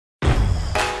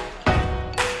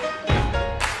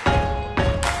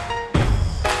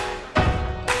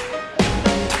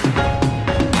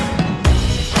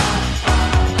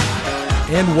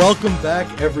And welcome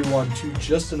back, everyone, to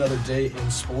Just Another Day in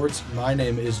Sports. My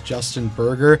name is Justin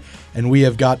Berger, and we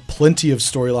have got plenty of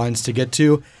storylines to get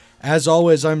to. As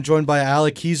always, I'm joined by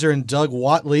Alec Keyser and Doug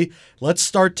Watley. Let's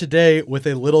start today with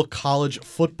a little college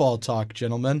football talk,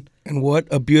 gentlemen. And what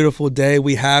a beautiful day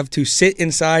we have to sit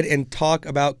inside and talk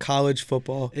about college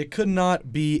football. It could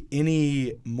not be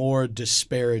any more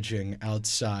disparaging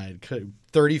outside.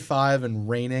 35 and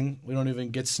raining. We don't even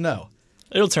get snow.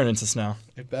 It'll turn into snow.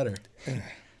 It better.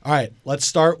 All right, let's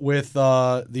start with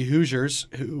the Hoosiers,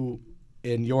 who,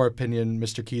 in your opinion,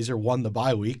 Mr. Keyser, won the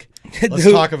bye week. Let's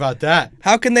talk about that.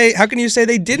 How can you say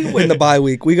they didn't win the bye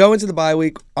week? We go into the bye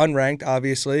week unranked,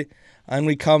 obviously, and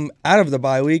we come out of the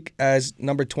bye week as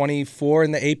number 24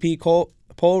 in the AP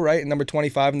poll, right? And number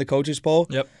 25 in the coaches poll.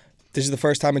 Yep. This is the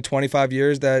first time in 25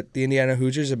 years that the Indiana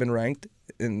Hoosiers have been ranked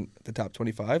in the top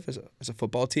 25 as a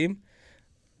football team.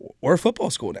 We're a football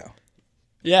school now.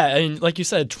 Yeah, and like you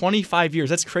said, 25 years.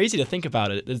 That's crazy to think about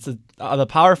it. It's the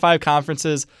Power 5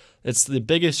 conferences. It's the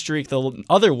biggest streak. The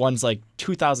other one's like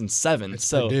 2007. It's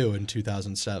Purdue in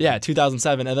 2007. Yeah,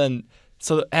 2007. And then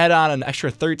so add on an extra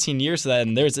 13 years to that,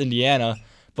 and there's Indiana.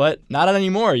 But not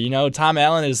anymore. You know, Tom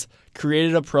Allen has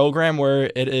created a program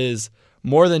where it is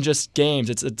more than just games.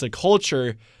 It's a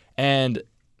culture, and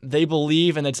they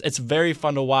believe, and it's very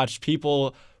fun to watch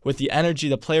people with the energy,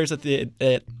 the players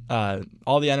that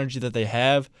all the energy that they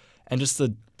have, and just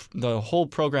the whole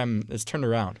program is turned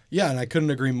around. Yeah, and I couldn't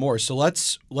agree more. So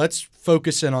let's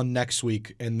focus in on next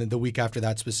week and the week after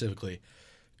that specifically,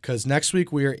 because next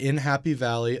week we are in Happy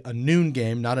Valley, a noon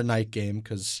game, not a night game,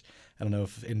 because I don't know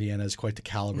if Indiana is quite the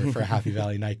caliber for a Happy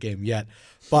Valley night game yet.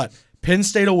 But Penn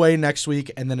State away next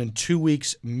week, and then in 2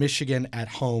 weeks, Michigan at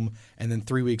home, and then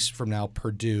 3 weeks from now,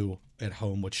 Purdue at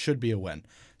home, which should be a win.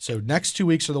 So next 2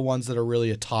 weeks are the ones that are really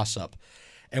a toss-up.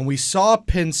 And we saw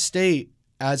Penn State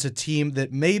as a team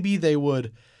that maybe they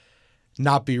would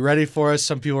not be ready for us.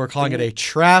 Some people are calling it a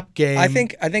trap game. I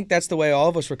think that's the way all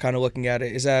of us were kind of looking at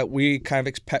it, is that we kind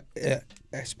of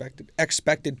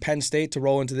expected Penn State to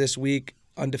roll into this week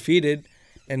undefeated,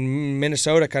 and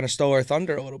Minnesota kind of stole our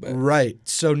thunder a little bit. Right.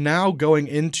 So now going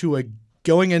into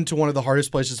one of the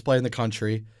hardest places to play in the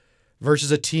country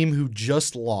versus a team who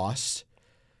just lost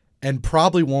and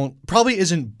probably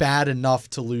isn't bad enough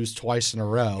to lose twice in a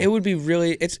row. It would be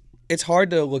really it's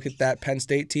hard to look at that Penn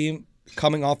State team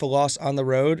coming off a loss on the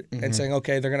road and saying,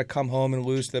 okay, they're going to come home and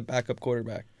lose to the backup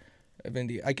quarterback of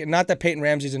Indy. Not that Peyton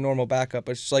Ramsey's a normal backup,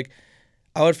 but it's just like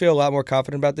I would feel a lot more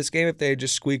confident about this game if they had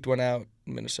just squeaked one out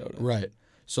in Minnesota. Right.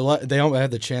 So they don't have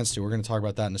the chance to. We're going to talk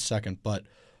about that in a second. But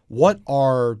what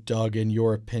are, Doug, in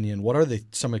your opinion, what are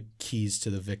some of the keys to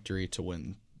the victory to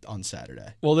win on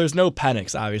Saturday? Well, there's no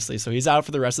Penix, obviously, so he's out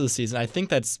for the rest of the season. I think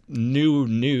that's new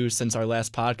news since our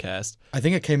last podcast. I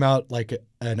think it came out like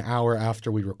an hour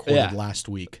after we recorded last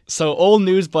week. So old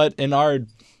news, but in our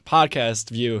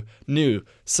podcast view, new.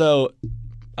 So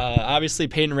obviously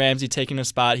Peyton Ramsey taking a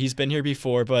spot. He's been here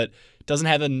before, but doesn't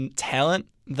have the talent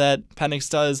that Penix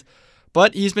does.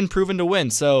 But he's been proven to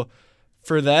win. So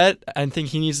for that, I think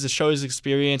he needs to show his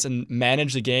experience and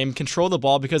manage the game, control the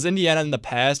ball, because Indiana in the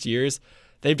past years,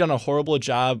 they've done a horrible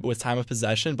job with time of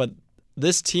possession. But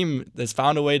this team has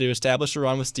found a way to establish a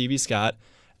run with Stevie Scott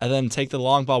and then take the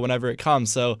long ball whenever it comes.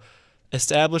 So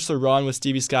establish the run with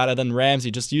Stevie Scott and then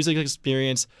Ramsey. Just use his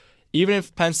experience. Even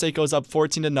if Penn State goes up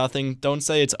 14-0, don't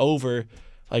say it's over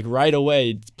like right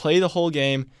away. Play the whole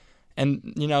game.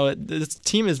 And, you know, this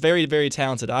team is very, very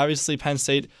talented. Obviously, Penn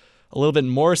State a little bit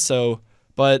more so,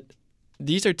 but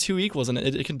these are two equals, and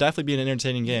it can definitely be an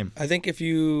entertaining game. I think if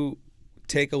you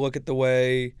take a look at the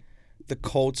way the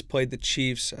Colts played the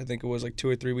Chiefs, I think it was like 2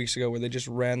 or 3 weeks ago, where they just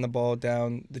ran the ball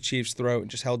down the Chiefs' throat and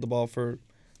just held the ball for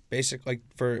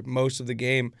most of the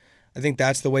game. I think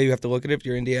that's the way you have to look at it if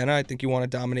you're Indiana. I think you want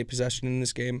to dominate possession in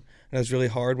this game, and that's really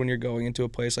hard when you're going into a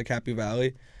place like Happy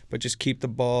Valley. But just keep the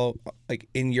ball like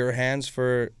in your hands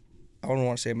for, I don't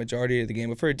want to say a majority of the game,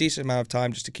 but for a decent amount of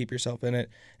time just to keep yourself in it.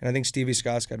 And I think Stevie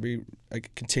Scott's got to be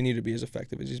continue to be as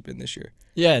effective as he's been this year.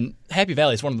 Yeah, and Happy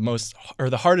Valley is one of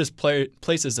the hardest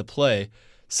places to play.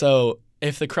 So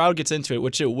if the crowd gets into it,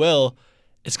 which it will,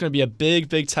 it's going to be a big,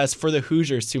 big test for the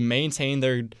Hoosiers to maintain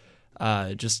their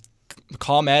just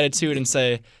calm attitude and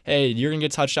say, hey, you're going to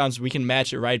get touchdowns, we can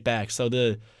match it right back. So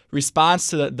the response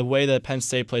to the way that Penn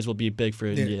State plays will be big for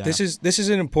Indiana. This is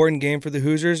an important game for the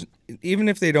Hoosiers, even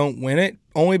if they don't win it,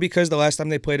 only because the last time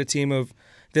they played a team of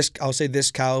this, I'll say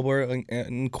this caliber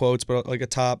in quotes, but like a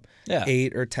top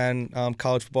 8 or 10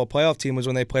 college football playoff team was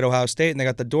when they played Ohio State and they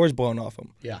got the doors blown off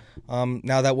them. Yeah.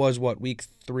 Now that was what, week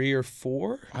 3 or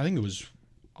 4? I think it was.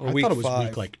 Or I week thought it was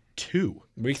 5. week 2.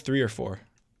 Week 3 or 4.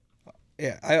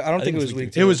 Yeah, I don't think it was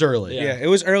week 2. It was early. Yeah, it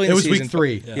was early in It the was season.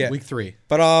 week 3. Yeah. Week 3.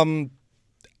 But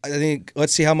I think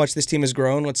let's see how much this team has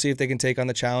grown. Let's see if they can take on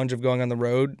the challenge of going on the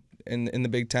road in the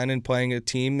Big Ten and playing a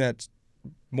team that's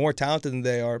more talented than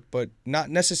they are, but not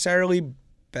necessarily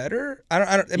better.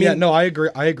 I mean, I agree.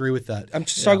 I agree with that. I'm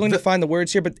struggling to find the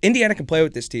words here, but Indiana can play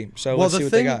with this team. So let's see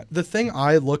what they got. The thing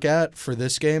I look at for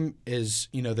this game is,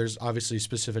 there's obviously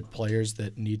specific players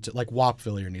that need to, like Wap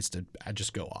Villier needs to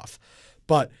just go off.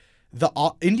 But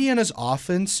Indiana's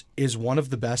offense is one of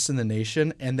the best in the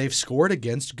nation, and they've scored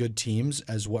against good teams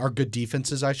as well, or good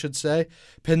defenses, I should say.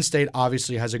 Penn State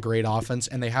obviously has a great offense,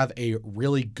 and they have a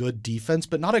really good defense,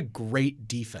 but not a great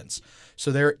defense.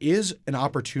 So there is an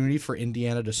opportunity for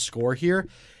Indiana to score here.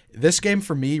 This game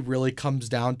for me really comes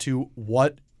down to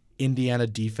what Indiana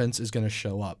defense is going to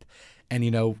show up.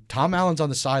 And, Tom Allen's on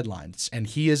the sidelines, and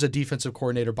he is a defensive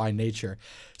coordinator by nature.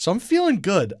 So I'm feeling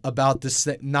good about this,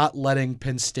 not letting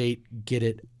Penn State get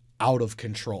it out of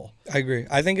control. I agree.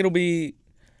 I think it'll be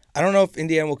 – I don't know if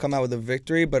Indiana will come out with a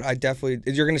victory, but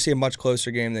you're going to see a much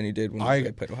closer game than you did when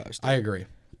you played Ohio State. I agree.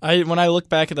 When I look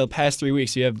back at the past 3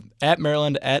 weeks, you have at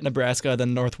Maryland, at Nebraska,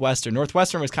 then Northwestern.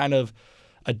 Northwestern was kind of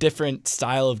a different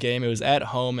style of game. It was at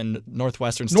home, and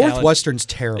Northwestern's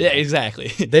terrible. Yeah, exactly.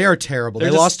 They are terrible.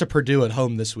 They lost to Purdue at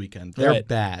home this weekend. They're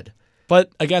bad.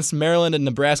 But against Maryland and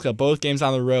Nebraska, both games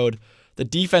on the road, the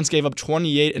defense gave up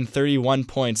 28 and 31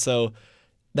 points. So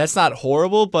that's not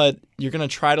horrible, but you're going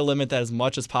to try to limit that as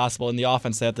much as possible. In the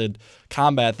offense, they have to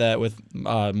combat that with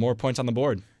more points on the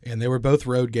board. And they were both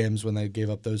road games when they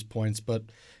gave up those points. But,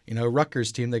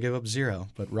 Rutgers team, they gave up 0.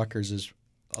 But Rutgers is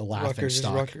a laughing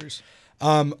stock. Rutgers.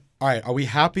 All right, are we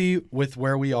happy with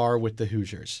where we are with the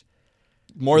Hoosiers?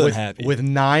 More than happy. With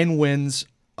 9 wins,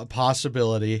 a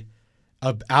possibility.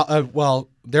 Well,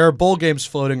 there are bowl games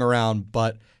floating around,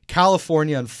 but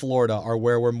California and Florida are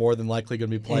where we're more than likely going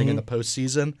to be playing in the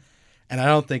postseason. And I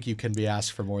don't think you can be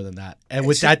asked for more than that.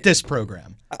 And at this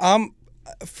program.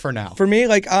 For now. For me,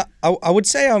 I would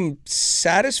say I'm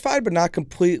satisfied, but not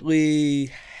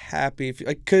completely happy.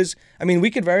 Because,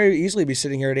 we could very easily be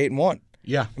sitting here at 8-1.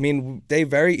 Yeah. They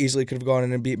very easily could have gone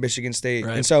in and beat Michigan State.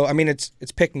 Right. And so,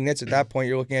 it's picking nits at that point.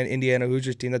 You're looking at an Indiana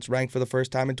Hoosiers team that's ranked for the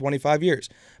first time in 25 years.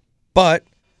 But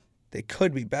they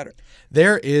could be better.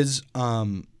 There are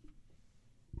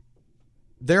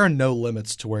no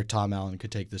limits to where Tom Allen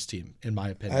could take this team, in my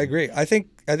opinion. I agree. I think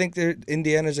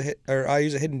Indiana's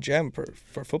IU's a hidden gem for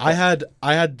football. I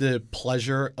had the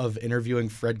pleasure of interviewing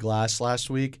Fred Glass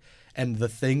last week, and the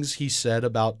things he said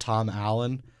about Tom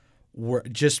Allen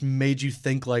just made you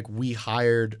think like we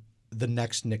hired the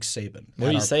next Nick Saban. What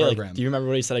did he say? Do you remember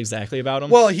what he said exactly about him?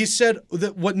 Well, he said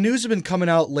that what news have been coming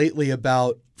out lately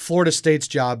about Florida State's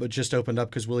job just opened up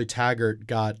because Willie Taggart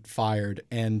got fired,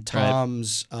 and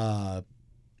Tom's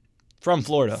from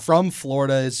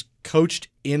Florida is coached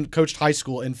high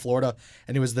school in Florida,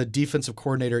 and he was the defensive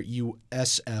coordinator at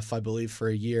USF, I believe, for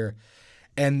a year.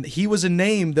 And he was a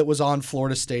name that was on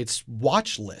Florida State's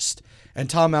watch list. And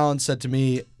Tom Allen said to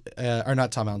me,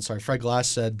 Fred Glass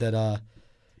said that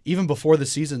even before the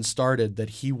season started that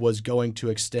he was going to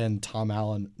extend Tom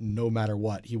Allen no matter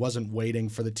what. He wasn't waiting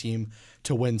for the team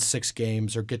to win 6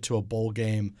 games or get to a bowl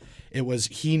game. It was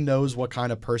he knows what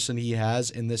kind of person he has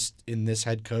in this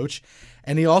head coach.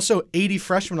 And he also 80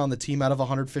 freshmen on the team out of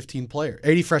 115 players.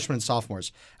 80 freshmen and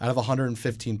sophomores out of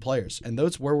 115 players. And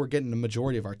that's where we're getting the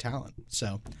majority of our talent.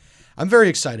 So I'm very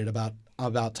excited about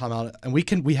Tom Allen. And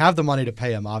we have the money to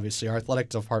pay him, obviously. Our athletic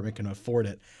department can afford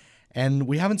it. And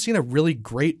we haven't seen a really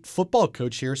great football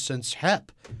coach here since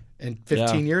Hep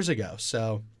 15 years ago.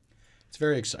 So it's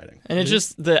very exciting. And it's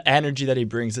just the energy that he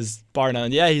brings is bar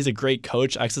none. Yeah, he's a great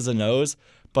coach, X's and O's.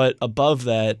 But above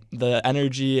that, the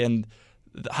energy and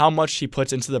how much he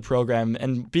puts into the program,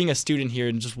 and being a student here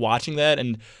and just watching that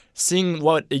and seeing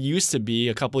what it used to be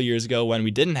a couple of years ago when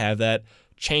we didn't have that,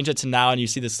 change it to now and you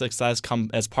see the success come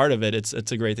as part of it, it's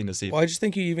a great thing to see. Well, I just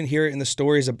think you even hear it in the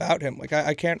stories about him. Like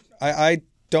I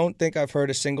don't think I've heard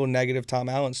a single negative Tom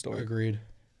Allen story. Agreed.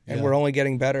 And we're only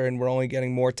getting better, and we're only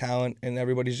getting more talent, and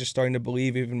everybody's just starting to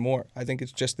believe even more. I think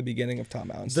it's just the beginning of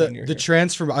Tom Allen's tenure.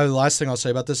 The last thing I'll say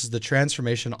about this is the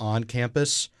transformation on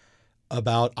campus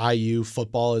about IU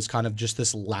football is kind of just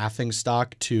this laughing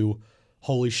stock to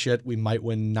holy shit, we might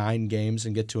win 9 games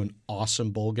and get to an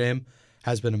awesome bowl game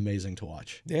has been amazing to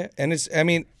watch. Yeah, and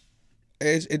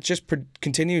it just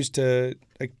continues to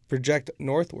project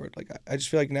northward. I just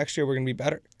feel like next year we're going to be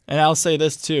better. And I'll say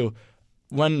this too.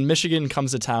 When Michigan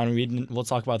comes to town, we'll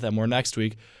talk about that more next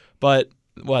week, but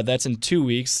that's in 2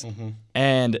 weeks,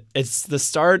 and it's the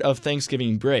start of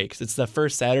Thanksgiving break. It's the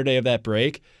first Saturday of that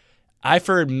break. I've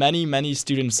heard many, many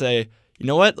students say, you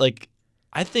know what,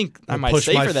 I think I Or might push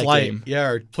stay my for that flight. game. Yeah,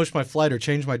 or push my flight or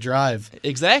change my drive.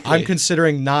 Exactly. I'm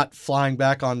considering not flying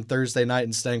back on Thursday night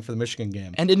and staying for the Michigan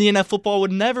game. And Indiana football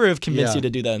would never have convinced Yeah. you to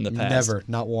do that in the past. Never,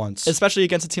 not once. Especially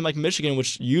against a team like Michigan,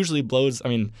 which usually blows. I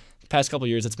mean, the past couple of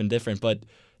years it's been different, but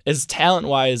is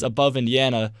talent-wise above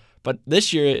Indiana. But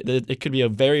this year it could be a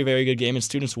very, very good game, and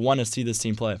students want to see this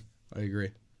team play. I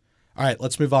agree. All right,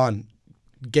 let's move on.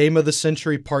 Game of the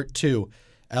Century Part 2,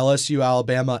 LSU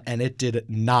Alabama, and it did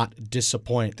not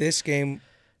disappoint. This game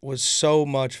was so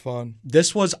much fun.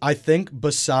 This was, I think,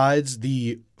 besides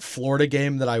the Florida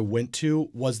game that I went to,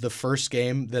 was the first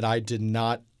game that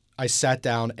I sat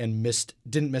down and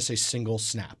didn't miss a single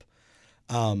snap.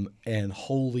 And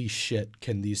holy shit,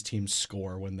 can these teams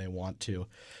score when they want to.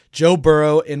 Joe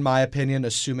Burrow, in my opinion,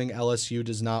 assuming LSU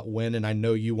does not win, and I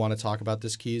know you want to talk about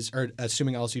this, Keys, or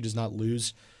assuming LSU does not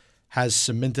lose, has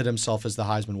cemented himself as the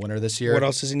Heisman winner this year. What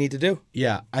else does he need to do?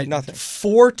 Yeah. Nothing.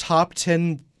 4 top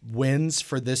 10 wins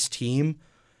for this team.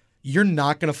 You're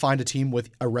not going to find a team with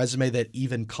a resume that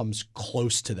even comes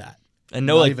close to that. And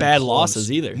no Not like even bad close.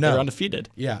 losses either. No. They're undefeated.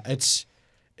 Yeah, it's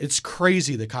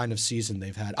crazy the kind of season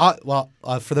they've had.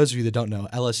 For those of you that don't know,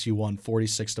 LSU won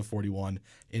 46-41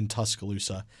 in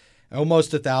Tuscaloosa.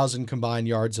 Almost 1,000 combined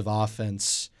yards of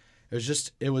offense.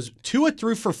 It was Tua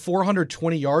threw for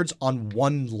 420 yards on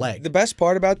one leg. The best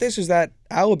part about this is that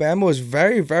Alabama was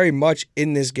very, very much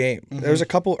in this game. Mm-hmm. There was a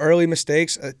couple early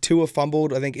mistakes. Tua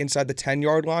fumbled, I think, inside the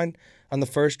 10-yard line on the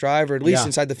first drive, or at least Yeah.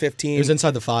 inside the 15. It was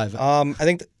inside the 5. I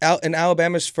think in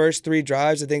Alabama's first 3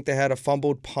 drives, I think they had a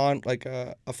fumbled punt, like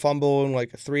a fumble and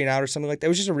like a 3-and-out or something like that. It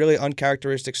was just a really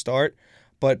uncharacteristic start.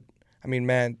 But I mean,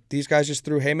 man, these guys just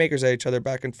threw haymakers at each other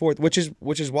back and forth, which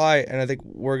is why, and I think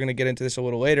we're going to get into this a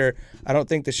little later, I don't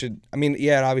think this should, I mean,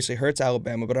 yeah, it obviously hurts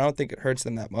Alabama, but I don't think it hurts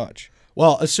them that much.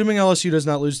 Well, assuming LSU does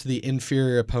not lose to the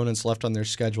inferior opponents left on their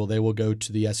schedule, they will go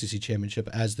to the SEC Championship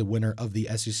as the winner of the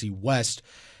SEC West,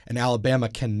 and Alabama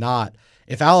cannot.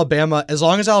 As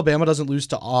long as Alabama doesn't lose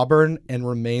to Auburn and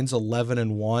remains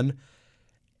 11-1,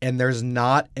 and there's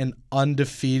not an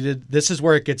undefeated, this is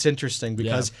where it gets interesting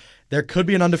because there could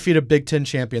be an undefeated Big Ten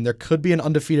champion, there could be an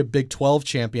undefeated Big 12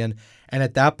 champion, and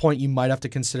at that point you might have to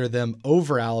consider them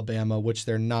over Alabama, which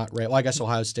they're not right. Well, I guess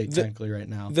Ohio State technically right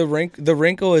now. The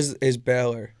wrinkle is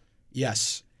Baylor.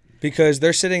 Yes. Because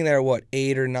they're sitting there,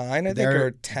 8 or 9, I think,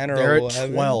 or 10 or they're 11.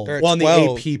 At 12. They're at well, 12.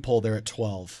 on the AP poll, they're at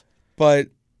 12. But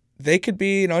they could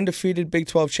be an undefeated Big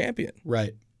 12 champion.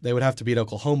 Right. They would have to beat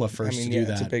Oklahoma first to do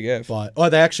that. It's a big if. But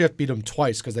they actually have to beat them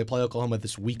twice because they play Oklahoma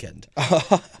this weekend.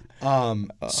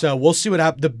 So we'll see what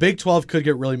happens. The Big 12 could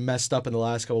get really messed up in the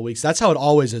last couple of weeks. That's how it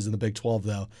always is in the Big 12,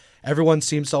 though. Everyone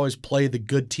seems to always play the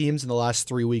good teams in the last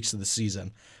 3 weeks of the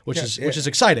season, which is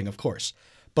exciting, of course.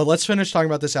 But let's finish talking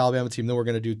about this Alabama team. Then we're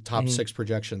going to do top 6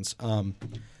 projections. I mean,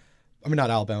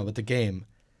 not Alabama, but the game.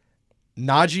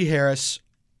 Najee Harris.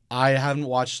 I haven't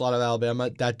watched a lot of Alabama.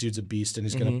 That dude's a beast, and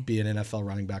he's going to be an NFL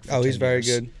running back for 10 he's very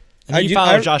years. good. And he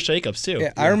followed Josh Jacobs, too.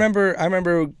 Yeah, I remember when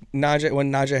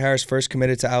Najee Harris first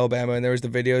committed to Alabama, and there was the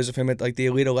videos of him at like the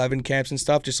Elite 11 camps and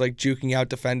stuff, just like juking out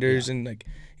defenders, and like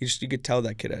you could tell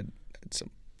that kid had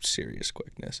some serious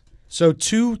quickness. So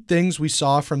 2 things we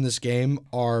saw from this game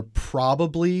are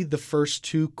probably the first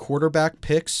 2 quarterback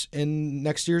picks in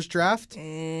next year's draft.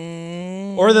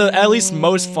 Or the at least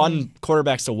most fun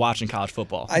quarterbacks to watch in college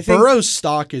football. I think Burrow's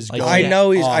stock is going I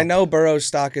up. know Burrow's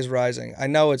stock is rising. I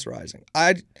know it's rising.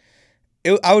 I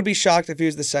would be shocked if he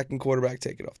was the second quarterback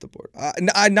taken off the board.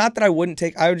 Not that I wouldn't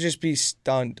take. I would just be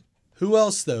stunned. Who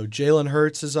else though? Jalen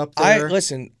Hurts is up there.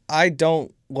 Listen. I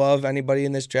don't love anybody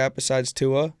in this draft besides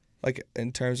Tua. Like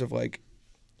in terms of like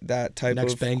that type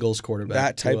Next of Bengals quarterback.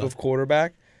 that type Tua. of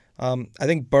quarterback. I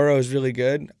think Burrow is really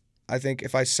good. I think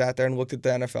if I sat there and looked at the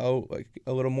NFL like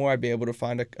a little more, I'd be able to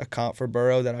find a comp for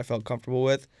Burrow that I felt comfortable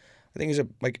with. I think he's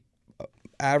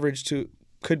average to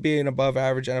could be an above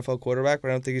average NFL quarterback, but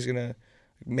I don't think he's gonna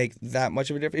make that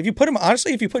much of a difference.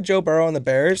 If you put Joe Burrow on the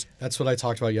Bears, That's what I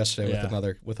talked about yesterday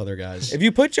with other guys. if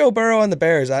you put Joe Burrow on the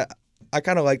Bears, I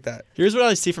kind of like that. Here's what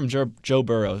I see from Joe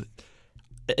Burrow.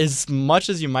 As much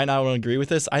as you might not want to agree with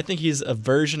this, I think he's a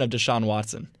version of Deshaun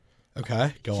Watson.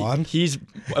 Okay, go on. He's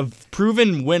a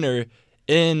proven winner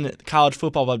in college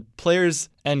football, but players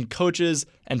and coaches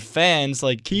and fans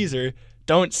like Keezer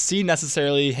don't see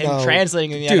necessarily him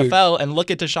translating in the NFL, and look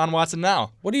at Deshaun Watson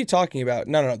now. What are you talking about?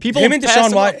 No. People him and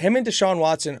pass him up. Deshaun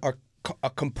Watson are a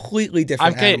completely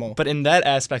different animal. But in that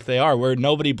aspect, they are where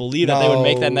nobody believed that they would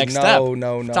make that next step.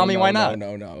 No. Tell me why not.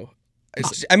 No.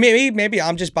 I mean, maybe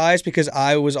I'm just biased because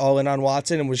I was all in on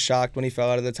Watson and was shocked when he fell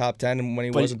out of the top 10 and when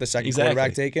he wasn't the second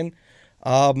quarterback taken.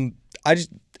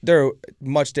 they're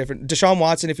much different. Deshaun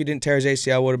Watson, if he didn't tear his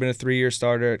ACL, would have been a 3-year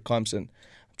starter at Clemson.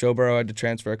 Joe Burrow had to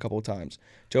transfer a couple of times.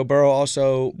 Joe Burrow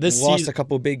also lost a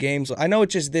couple of big games. I know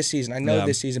it's just this season. I know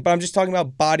this season, but I'm just talking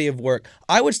about body of work.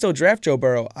 I would still draft Joe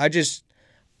Burrow.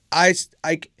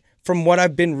 From what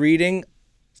I've been reading,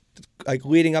 like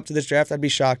leading up to this draft, I'd be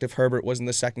shocked if Herbert wasn't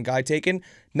the second guy taken.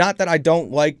 Not that I don't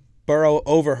like Burrow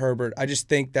over Herbert. I just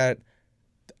think that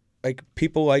like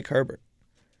people like Herbert.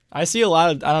 I see a lot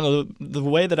of, I don't know, the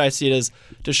way that I see it is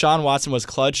Deshaun Watson was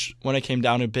clutch when it came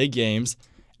down to big games.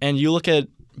 And you look at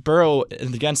Burrow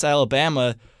against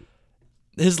Alabama,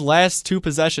 his last 2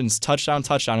 possessions, touchdown.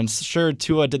 And sure,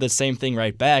 Tua did the same thing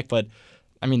right back, but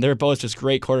I mean, they're both just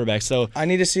great quarterbacks. So I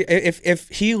need to see if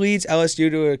he leads LSU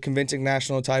to a convincing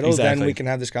national title, then we can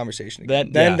have this conversation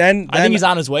again. Then I think he's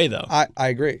on his way, though. I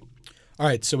agree. All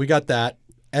right, so we got that.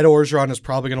 Ed Orgeron is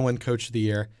probably going to win Coach of the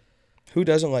Year. Who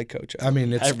doesn't like Coach? I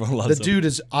mean, everyone loves the him. dude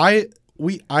is. I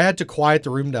had to quiet the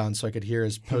room down so I could hear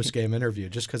his post-game interview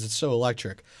just because it's so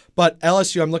electric. But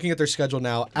LSU, I'm looking at their schedule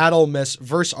now, at Ole Miss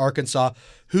versus Arkansas,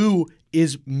 who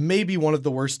is maybe one of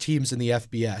the worst teams in the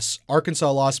FBS.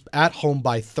 Arkansas lost at home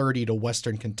by 30 to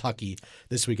Western Kentucky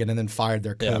this weekend and then fired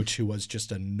their coach, who was just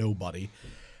a nobody.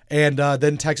 And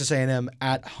then Texas A&M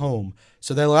at home.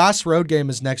 So their last road game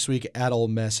is next week at Ole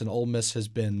Miss, and Ole Miss has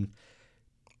been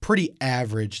pretty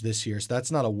average this year, so that's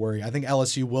not a worry. I think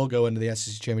LSU will go into the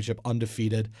SEC Championship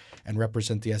undefeated and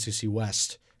represent the SEC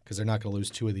West because they're not going to lose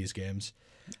 2 of these games.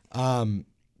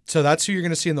 So that's who you're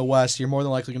going to see in the West. You're more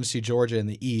than likely going to see Georgia in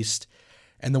the East,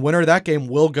 and the winner of that game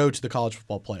will go to the college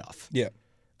football playoff. Yeah.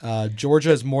 Georgia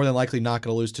is more than likely not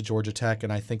going to lose to Georgia Tech,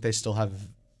 and I think they still have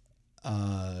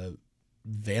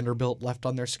Vanderbilt left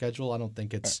on their schedule. I don't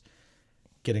think it's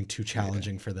getting too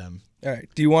challenging for them. All right.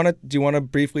 Do you want to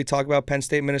briefly talk about Penn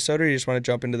State, Minnesota, or you just want to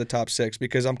jump into the top 6?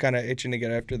 Because I'm kind of itching to get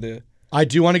after the. I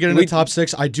do want to get into the top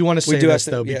 6. I do want to say this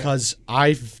though, yeah. because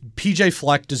PJ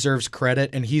Fleck deserves credit,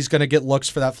 and he's going to get looks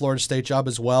for that Florida State job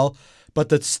as well.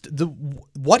 But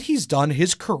what he's done,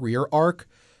 his career arc,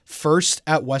 first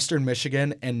at Western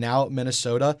Michigan and now at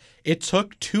Minnesota, it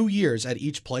took 2 years at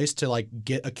each place to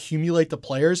accumulate the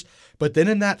players. But then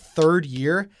in that 3rd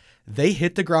year, they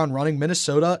hit the ground running.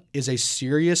 Minnesota is a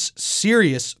serious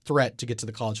threat to get to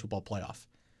the college football playoff.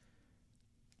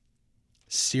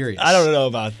 Serious. I don't know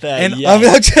about that. And,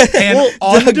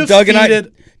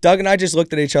 Doug and I just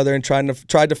looked at each other and tried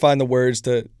to find the words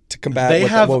to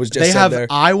combat what was just said there. They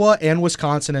have Iowa and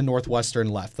Wisconsin and Northwestern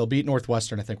left. They'll beat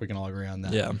Northwestern. I think we can all agree on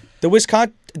that. Yeah.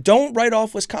 Don't write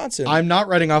off Wisconsin. I'm not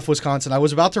writing off Wisconsin. I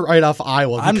was about to write off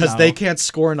Iowa because they can't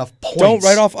score enough points. Don't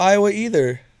write off Iowa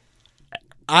either.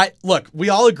 Look, we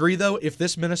all agree though, if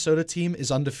this Minnesota team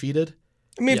is undefeated,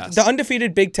 I mean, the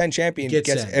undefeated Big Ten champion gets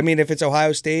in. I mean, if it's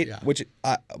Ohio State, which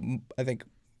I think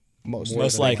most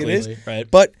likely it is, right?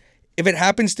 But if it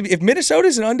happens to be, if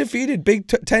Minnesota's an undefeated Big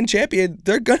Ten champion,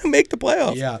 they're gonna make the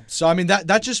playoffs. Yeah. So I mean,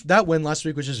 that win last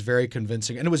week was just very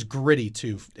convincing, and it was gritty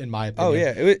too, in my opinion. Oh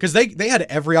yeah, because they had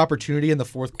every opportunity in the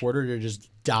 4th quarter to just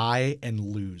die and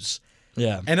lose.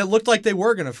 Yeah. And it looked like they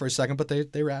were gonna for a second, but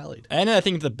they rallied. And I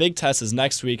think the big test is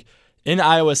next week in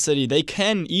Iowa City. They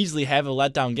can easily have a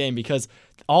letdown game because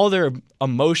all their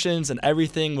emotions and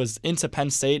everything was into Penn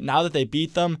State. Now that they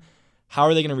beat them, how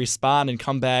are they going to respond and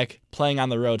come back playing on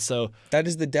the road? So that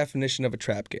is the definition of a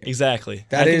trap game. Exactly.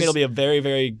 I think it'll be a very,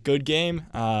 very good game.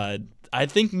 I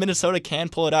think Minnesota can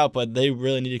pull it out, but they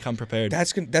really need to come prepared.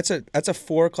 That's a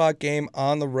 4:00 game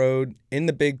on the road in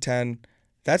the Big Ten.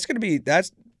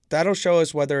 That'll show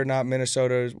us whether or not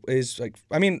Minnesota is like.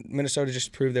 I mean, Minnesota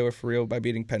just proved they were for real by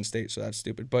beating Penn State, so that's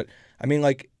stupid. But I mean,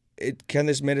 can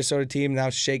this Minnesota team now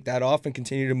shake that off and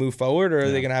continue to move forward, or are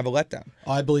they going to have a letdown?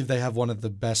 I believe they have one of the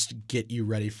best get you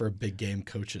ready for a big game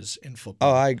coaches in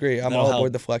football. Oh, I agree. I'm all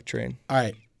aboard the Fleck train. All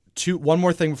right, one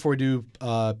more thing before we do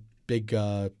big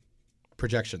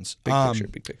projections.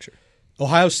 Big picture.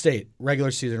 Ohio State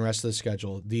regular season, rest of the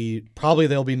schedule. Probably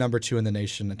they'll be number 2 in the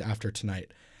nation after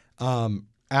tonight.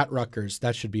 At Rutgers,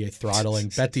 that should be a throttling.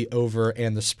 Bet the over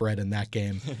and the spread in that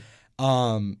game.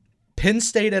 Penn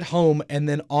State at home and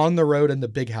then on the road in the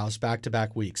Big House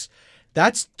back-to-back weeks.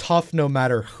 That's tough no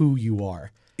matter who you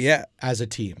are. Yeah, as a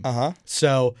team. Uh-huh.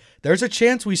 So there's a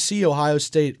chance we see Ohio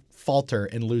State falter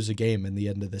and lose a game in the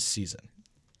end of this season.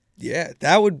 Yeah,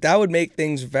 that would make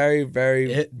things very,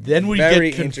 very then we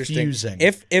very get confusing.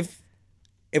 If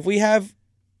we have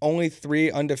only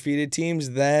 3 undefeated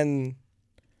teams, then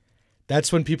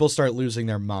that's when people start losing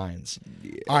their minds.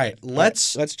 Yeah. All right,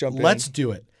 let's jump in. Let's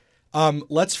do it.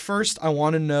 Let's first, I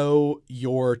want to know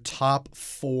your top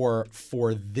 4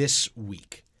 for this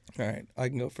week. All right, I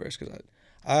can go first because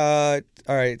all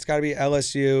right, it's got to be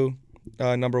LSU.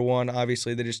 number one.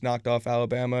 Obviously, they just knocked off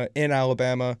Alabama. In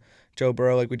Alabama, Joe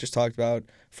Burrow, like we just talked about,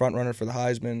 front runner for the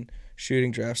Heisman,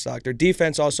 shooting draft stock. Their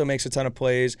defense also makes a ton of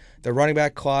plays. Their running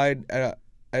back, Clyde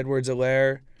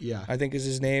Edwards-Helaire, I think is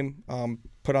his name,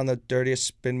 put on the dirtiest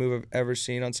spin move I've ever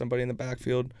seen on somebody in the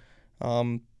backfield.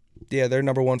 They're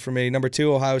number one for me. Number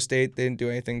two, Ohio State. They didn't do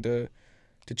anything to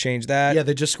change that. Yeah,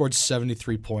 they just scored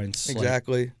 73 points.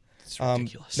 Exactly. It's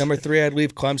ridiculous. Number three, I'd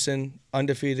leave Clemson,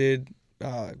 undefeated,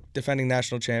 defending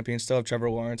national champion. Still have Trevor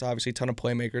Lawrence. Obviously, a ton of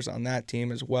playmakers on that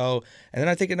team as well. And then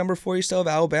I think at number four, you still have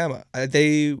Alabama.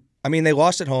 They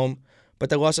lost at home, but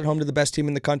they lost at home to the best team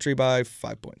in the country by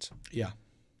 5 points. Yeah.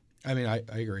 I mean, I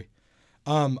agree.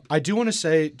 I do want to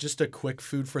say, just a quick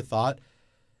food for thought,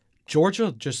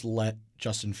 Georgia just let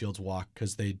Justin Fields walk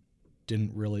because they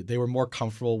were more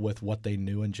comfortable with what they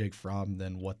knew in Jake Fromm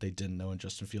than what they didn't know in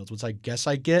Justin Fields, which I guess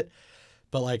I get.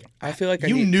 But, like, I feel like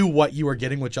you knew what you were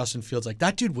getting with Justin Fields. Like,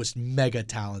 that dude was mega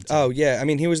talented. Oh, yeah. I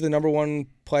mean, he was the number one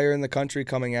player in the country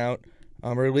coming out,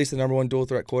 or at least the number one dual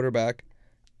threat quarterback.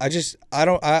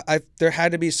 There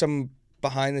had to be some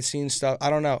behind the scenes stuff. I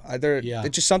don't know. It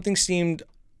just something seemed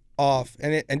off.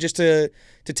 And just to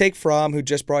take Fromm, who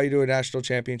just brought you to a national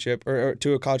championship or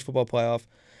to a college football playoff,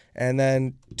 and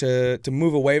then to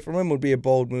move away from him would be a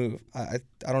bold move. I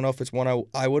don't know if it's one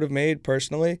I would have made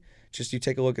personally. Just you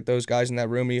take a look at those guys in that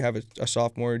room and you have a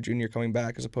sophomore or junior coming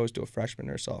back as opposed to a freshman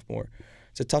or a sophomore.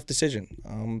 It's a tough decision.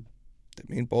 I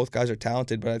mean, both guys are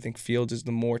talented, but I think Fields is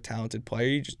the more talented player.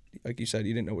 You just, like you said,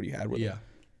 you didn't know what you had with him.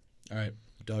 All right,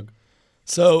 Doug.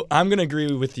 So I'm going to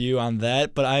agree with you on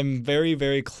that, but I'm very,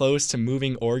 very close to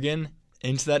moving Oregon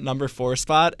into that number 4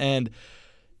 spot. And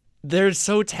they're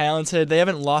so talented. They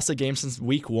haven't lost a game since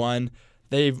week 1.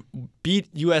 They've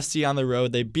beat USC on the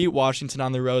road. They beat Washington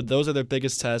on the road. Those are their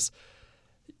biggest tests.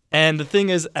 And the thing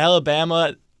is,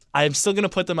 Alabama, I'm still going to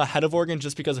put them ahead of Oregon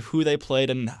just because of who they played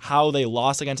and how they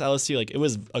lost against LSU. Like, it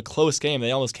was a close game.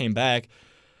 They almost came back.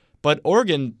 But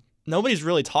Oregon, nobody's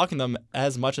really talking to them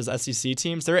as much as SEC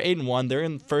teams. They're 8-1. They're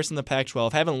in first in the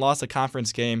Pac-12. Haven't lost a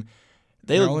conference game.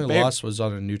 Their only loss was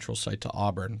on a neutral site to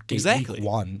Auburn. Exactly. Week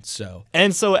 1, so.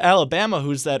 And so Alabama,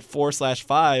 who's that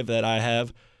 4/5 that I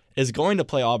have, is going to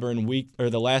play Auburn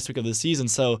the last week of the season.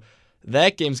 So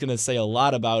that game's going to say a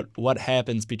lot about what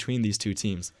happens between these two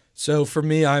teams. So for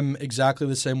me, I'm exactly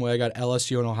the same way. I got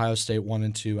LSU and Ohio State 1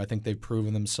 and 2. I think they've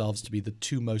proven themselves to be the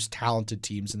two most talented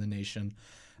teams in the nation.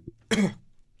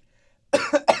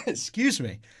 Excuse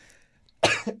me.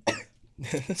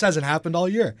 This hasn't happened all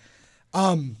year.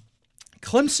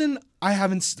 Clemson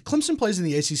plays in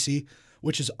the ACC,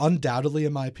 which is undoubtedly,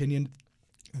 in my opinion,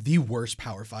 the worst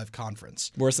Power 5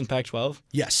 conference. Worse than Pac-12?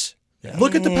 Yes. Yeah.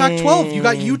 Look at the Pac-12. You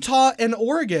got Utah and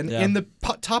Oregon in the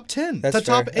top 10,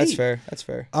 top 8. That's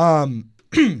fair.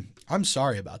 I'm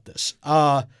sorry about this.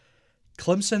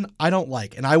 Clemson, I don't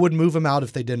like, and I would move them out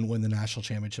if they didn't win the national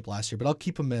championship last year, but I'll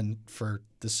keep them in for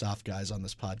the soft guys on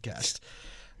this podcast.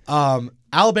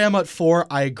 Alabama at 4,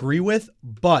 I agree with,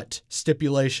 but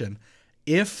stipulation.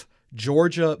 If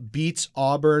Georgia beats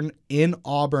Auburn in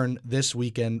Auburn this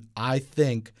weekend, I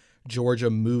think Georgia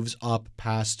moves up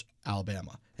past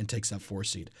Alabama and takes that 4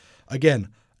 seed. Again,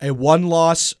 a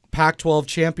 1-loss Pac-12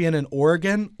 champion in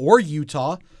Oregon or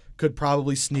Utah could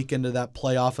probably sneak into that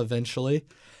playoff eventually.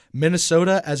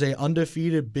 Minnesota as a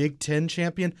undefeated Big Ten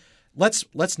champion.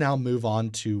 Let's now move on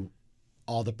to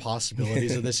all the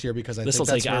possibilities of this year because I think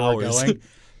that's where we're going.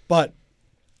 But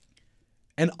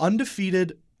an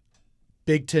undefeated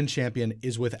Big Ten champion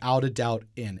is without a doubt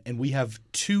in, and we have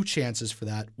 2 chances for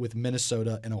that with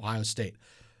Minnesota and Ohio State.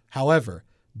 However,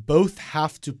 both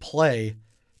have to play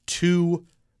 2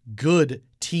 good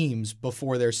teams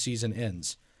before their season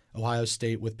ends. Ohio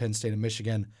State with Penn State and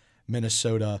Michigan,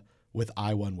 Minnesota with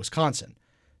Iowa and Wisconsin.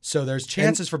 So there's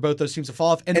chances for both those teams to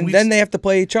fall off. And then they have to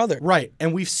play each other. Right.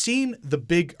 And we've seen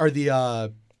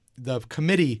the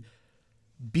committee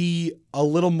be a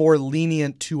little more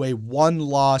lenient to a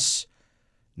 1-loss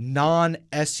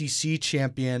non-SEC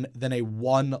champion than a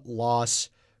 1-loss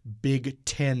Big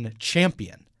Ten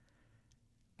champion.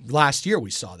 Last year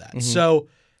we saw that. Mm-hmm. So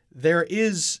there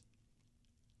is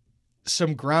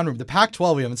some ground room. The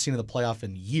Pac-12 we haven't seen in the playoff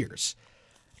in years.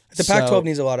 The Pac-12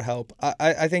 needs a lot of help.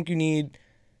 I think you need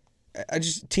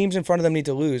teams in front of them need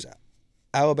to lose.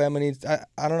 Alabama needs I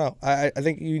don't know. I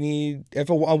think you need if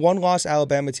a 1-loss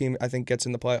Alabama team I think gets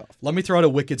in the playoff. Let me throw out a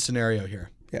wicked scenario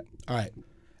here. Yeah. All right.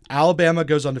 Alabama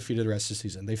goes undefeated the rest of the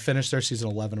season. They finish their season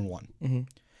 11-1. Mm-hmm.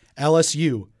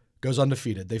 LSU goes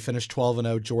undefeated. They finish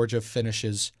 12-0. Georgia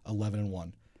finishes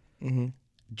 11-1. Mm-hmm.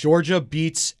 Georgia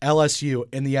beats LSU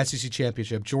in the SEC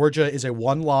championship. Georgia is a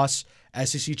 1-loss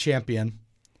SEC champion.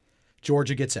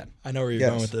 Georgia gets in. I know where you're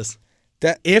going with this.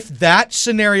 If that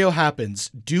scenario happens,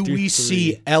 do we 3.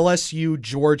 see LSU,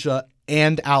 Georgia,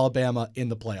 and Alabama in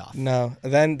the playoff? No,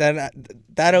 then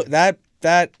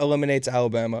that eliminates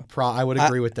Alabama. I would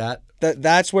agree with that.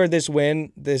 That's where this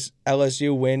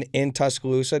LSU win in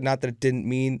Tuscaloosa, not that it didn't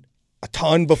mean a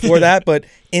ton before that, but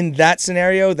in that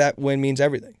scenario, that win means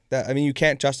everything. You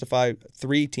can't justify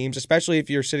 3 teams, especially if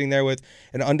you're sitting there with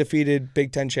an undefeated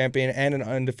Big Ten champion and an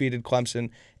undefeated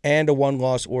Clemson and a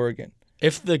 1-loss Oregon.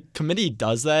 If the committee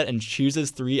does that and chooses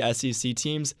 3 SEC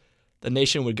teams, the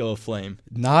nation would go aflame.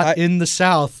 Not in the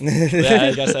South. Yeah,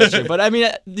 I guess that's true. But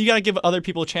you got to give other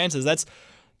people chances.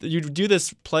 You do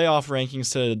this playoff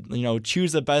rankings to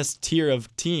choose the best tier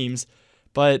of teams,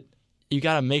 but you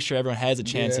got to make sure everyone has a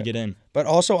chance to get in. But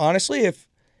also, honestly,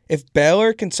 if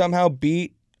Baylor can somehow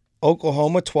beat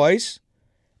Oklahoma twice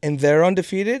and they're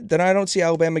undefeated, then I don't see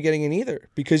Alabama getting in either,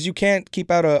 because you can't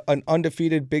keep out an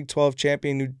undefeated Big 12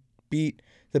 champion who beat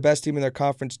the best team in their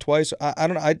conference twice. I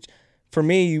don't know. For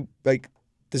me,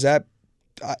 does that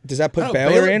put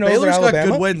Baylor in over Baylor's Alabama?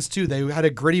 got good wins too. They had a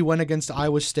gritty win against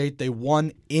Iowa State. They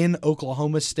won in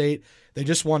Oklahoma State. They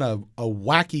just won a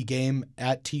wacky game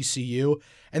at TCU,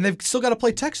 and they've still got to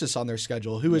play Texas on their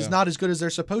schedule, who is not as good as they're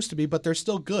supposed to be, but they're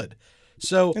still good.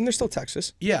 So and they're still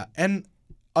Texas. Yeah, and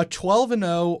a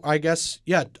 12-0, I guess,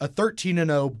 a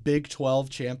 13-0 Big 12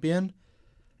 champion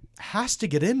has to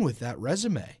get in with that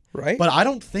resume. Right. But I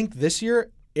don't think this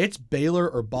year it's Baylor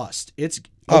or bust. It's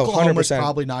Oklahoma's Oklahoma's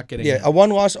probably not getting in. A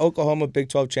 1-loss Oklahoma Big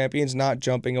 12 champion's not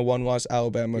jumping a 1-loss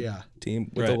Alabama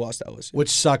team with a loss to LSU. Which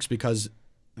sucks because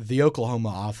the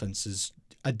Oklahoma offense is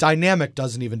a dynamic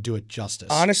doesn't even do it justice.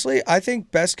 Honestly, I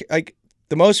think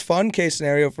the most fun case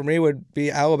scenario for me would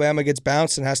be Alabama gets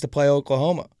bounced and has to play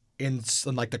Oklahoma. In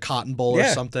the Cotton Bowl or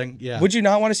something. Yeah. Would you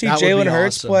not want to see Jalen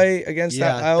Hurts play against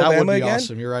Alabama that would be again?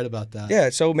 Awesome. You're right about that. Yeah,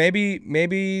 so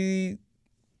maybe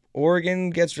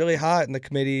Oregon gets really hot and the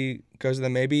committee goes to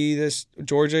them. Maybe this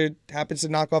Georgia happens to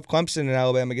knock off Clemson and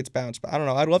Alabama gets bounced. But I don't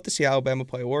know. I'd love to see Alabama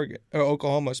play Oregon or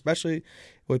Oklahoma, especially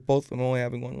with both of them only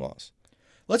having 1 loss.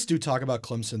 Let's talk about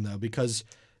Clemson though, because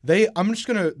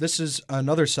this is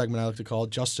another segment I like to call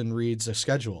Justin Reed's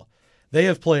schedule. They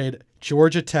have played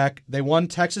Georgia Tech. They won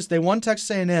Texas. They won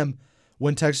Texas A&M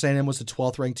when Texas A&M was the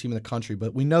 12th ranked team in the country,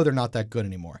 but we know they're not that good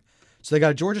anymore. So they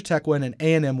got a Georgia Tech win, an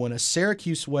A&M win, a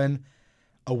Syracuse win,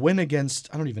 a win against,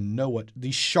 I don't even know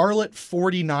the Charlotte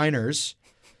 49ers.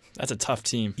 That's a tough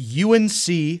team.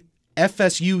 UNC,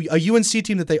 FSU, a UNC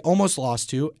team that they almost lost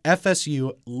to,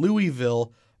 FSU,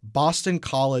 Louisville, Boston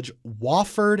College,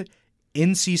 Wofford,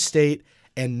 NC State,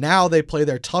 and now they play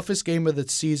their toughest game of the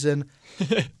season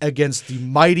against the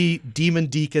mighty Demon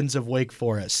Deacons of Wake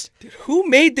Forest. Dude, who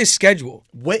made this schedule?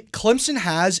 Clemson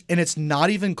has, and it's not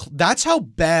even that's how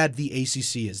bad the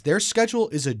ACC is. Their schedule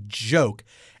is a joke.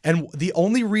 And the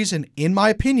only reason, in my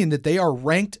opinion, that they are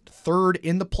ranked 3rd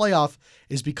in the playoff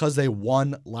is because they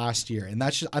won last year. And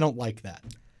that's just, I don't like that.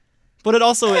 But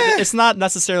it's not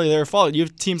necessarily their fault. You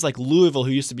have teams like Louisville, who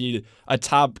used to be a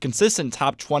consistent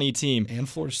top 20 team. And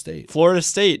Florida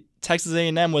State. Texas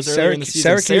A&M was earlier in the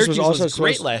season. Syracuse was also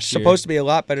great last year. Supposed to be a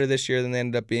lot better this year than they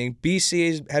ended up being.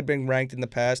 BC had been ranked in the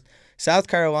past. South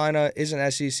Carolina is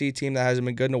an SEC team that hasn't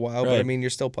been good in a while, but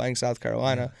you're still playing South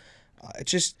Carolina.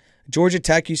 It's just Georgia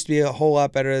Tech used to be a whole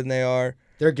lot better than they are.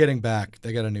 They're getting back.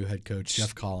 They got a new head coach,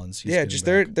 Jeff Collins.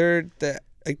 The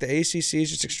ACC is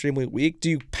just extremely weak. Do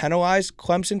you penalize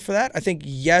Clemson for that? I think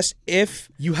yes. If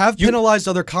you have penalized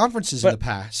other conferences in the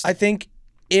past, I think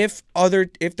if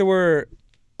there were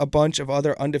a bunch of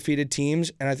other undefeated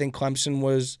teams, and I think Clemson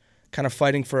was kind of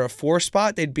fighting for a 4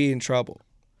 spot, they'd be in trouble.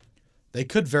 They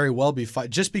could very well be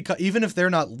just because even if they're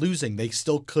not losing, they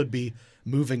still could be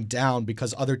moving down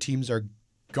because other teams are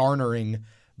garnering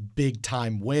big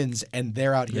time wins and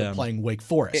they're out here playing Wake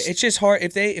Forest. It's just hard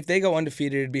if they go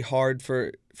undefeated. It'd be hard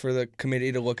for the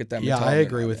committee to look at them. Yeah, I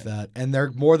agree with that. And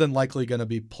they're more than likely going to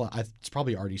be. It's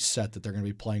probably already set that they're going to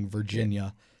be playing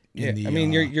Virginia. Yeah,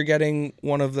 you're getting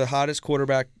one of the hottest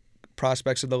quarterback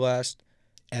prospects of the last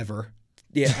ever.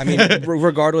 Yeah,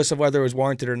 regardless of whether it was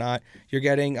warranted or not, you're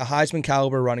getting a Heisman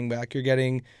caliber running back. You're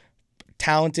getting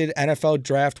talented NFL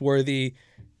draft worthy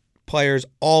players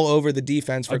all over the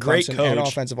defense for Clemson and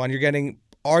offensive line. You're getting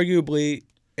arguably,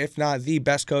 if not the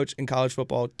best coach in college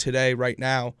football today, right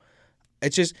now.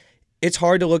 It's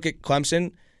hard to look at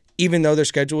Clemson, even though their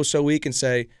schedule is so weak, and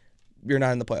say you're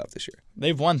not in the playoff this year.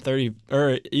 They've won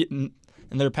in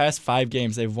their past 5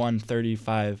 games, they've won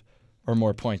 35 or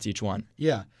more points each one.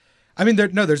 Yeah.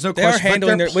 There's no question.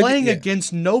 But they're playing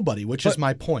against nobody, which is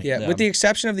my point. Yeah, with the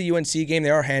exception of the UNC game, they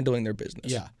are handling their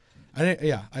business. Yeah.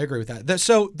 I agree with that.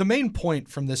 So the main point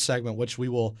from this segment, which we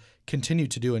will continue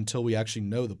to do until we actually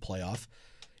know the playoff,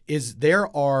 is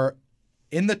there are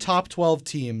in the top 12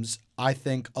 teams. I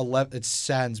think 11. It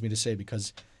saddens me to say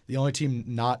because the only team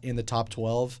not in the top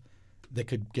 12 that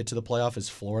could get to the playoff is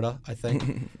Florida. I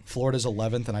think Florida's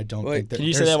 11th, and I don't think that. Can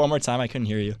you say that one more time? I couldn't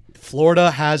hear you. Florida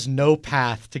has no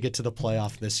path to get to the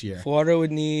playoff this year. Florida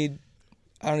would need.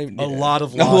 I don't even. A lot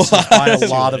of losses by a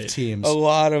lot of teams. A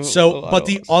lot of. But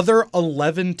the other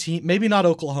 11 teams, maybe not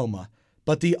Oklahoma,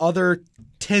 but the other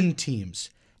 10 teams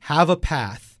have a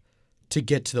path to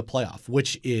get to the playoff,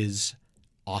 which is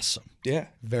awesome. Yeah.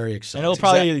 Very exciting. And it'll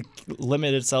probably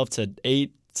limit itself to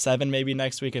 8, 7 maybe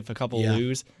next week if a couple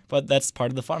lose, but that's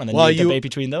part of the fun. And then you debate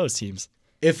between those teams.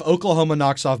 If Oklahoma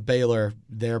knocks off Baylor,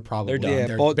 they're probably done.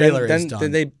 Yeah, Baylor is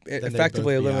done. Then it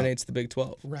effectively eliminates the Big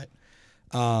 12. Right.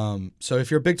 So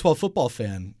if you're a Big 12 football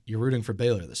fan, you're rooting for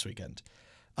Baylor this weekend.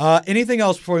 Anything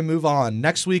else before we move on?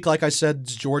 Next week, like I said,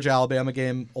 it's Georgia-Alabama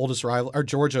game, oldest rival, or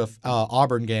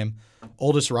Georgia-Auburn game,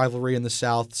 oldest rivalry in the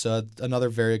South. So another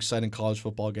very exciting college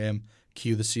football game.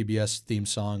 Cue the CBS theme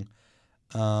song.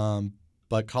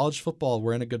 But college football,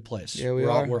 we're in a good place. Yeah, we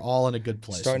are. We're all in a good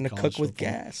place. Starting to cook with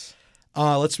football. gas.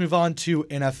 Let's move on to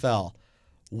NFL.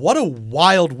 What a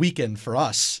wild weekend for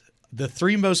us. The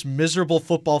 3 most miserable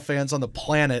football fans on the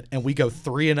planet, and we go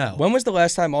 3-0. When was the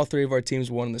last time all 3 of our teams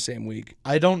won in the same week?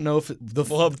 I don't know if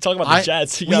We'll talk about the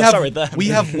Jets. You we gotta have, start with them. We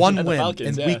have one And the win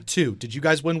Falcons, in week 2. Did you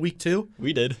guys win week 2?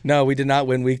 We did. No, we did not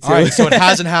win week 2. All right, so it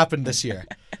hasn't happened this year.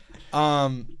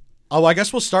 I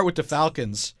guess we'll start with the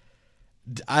Falcons.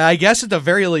 I guess at the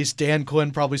very least, Dan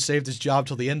Quinn probably saved his job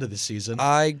till the end of the season.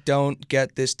 I don't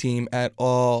get this team at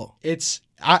all.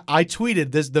 I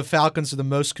tweeted this: the Falcons are the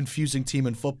most confusing team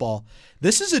in football.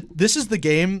 This is the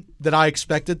game that I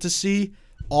expected to see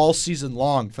all season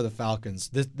long for the Falcons.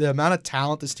 The amount of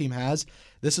talent this team has,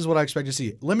 this is what I expect to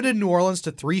see. Limited New Orleans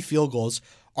to 3 field goals,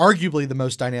 arguably the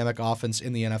most dynamic offense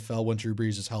in the NFL when Drew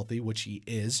Brees is healthy, which he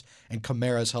is, and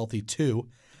Kamara's healthy too.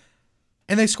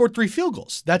 And they scored 3 field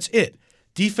goals. That's it.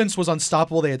 Defense was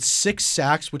unstoppable. They had 6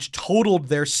 sacks, which totaled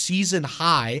their season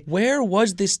high. Where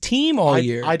was this team all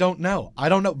year? I don't know.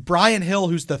 Brian Hill,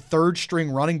 who's the 3rd string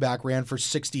running back, ran for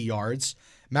 60 yards.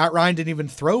 Matt Ryan didn't even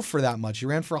throw for that much. He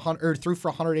ran for threw for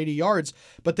 180 yards,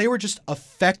 but they were just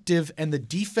effective, and the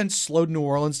defense slowed New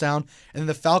Orleans down, and then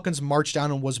the Falcons marched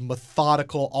down and was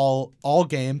methodical all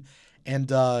game. And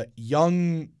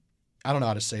young, I don't know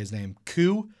how to say his name,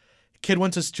 Koo. Kid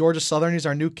went to Georgia Southern. He's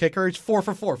our new kicker. He's 4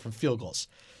 for 4 from field goals.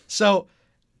 So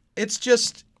it's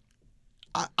just,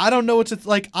 I don't know what to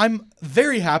like. I'm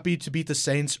very happy to beat the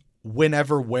Saints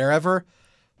whenever, wherever,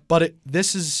 but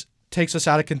this takes us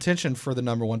out of contention for the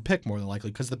number 1 pick more than likely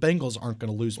because the Bengals aren't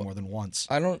going to lose more than once.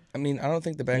 I don't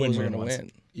think the Bengals are going to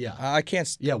win. Yeah, I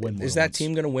can't. Yeah, win. More is that once.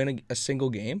 team going to win a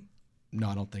single game? No,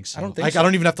 I don't think so. I don't think so. I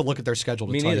don't even have to look at their schedule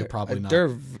to Me tell neither. you. Probably not.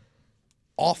 They're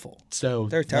awful. So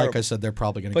they're terrible. Like I said, they're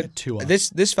probably going to get 2 up.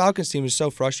 This Falcons team is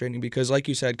so frustrating because, like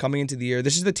you said, coming into the year,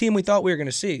 this is the team we thought we were going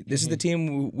to see. This is the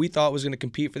team we thought was going to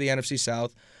compete for the NFC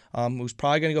South, who's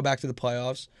probably going to go back to the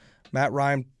playoffs. Matt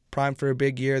Ryan primed for a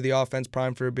big year, the offense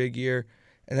primed for a big year,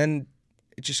 and then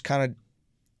it just kind of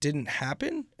didn't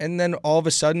happen. And then all of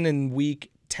a sudden in week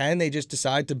 10, they just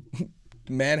decide to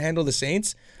manhandle the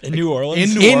Saints in New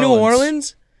Orleans. In New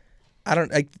Orleans,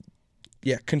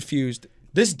 confused.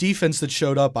 This defense that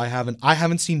showed up, I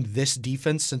haven't seen this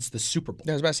defense since the Super Bowl.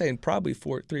 I was about to say in probably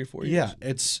 3 or 4 years. Yeah,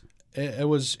 it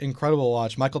was incredible to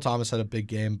watch. Michael Thomas had a big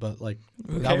game, but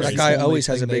that guy always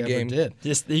has a big game.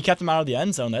 He kept him out of the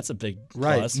end zone. That's a big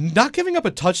plus. Not giving up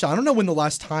a touchdown. I don't know when the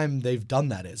last time they've done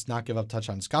that is. Not give up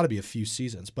touchdown. It's got to be a few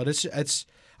seasons, but it's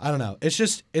I don't know.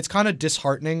 It's kind of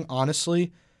disheartening,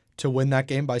 honestly, to win that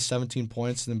game by 17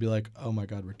 points and then be like, oh my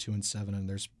God, we're 2-7, and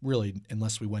there's really,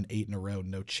 unless we win 8 in a row,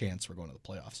 no chance we're going to the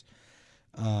playoffs.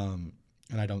 And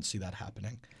I don't see that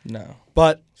happening. No.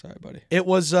 But sorry, buddy. It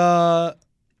was,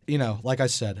 like I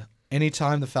said,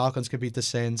 anytime the Falcons could beat the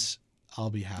Saints, I'll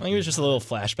be happy. I think it was just a little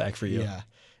flashback for you. Yeah,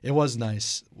 it was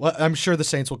nice. Well, I'm sure the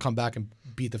Saints will come back and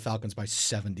beat the Falcons by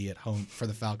 70 at home for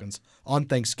the Falcons on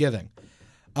Thanksgiving.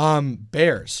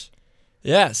 Bears.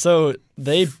 Yeah, so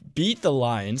they beat the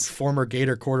Lions. Former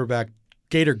Gator quarterback,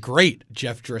 Gator great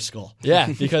Jeff Driscoll.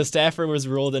 Yeah, because Stafford was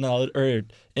ruled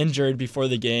injured before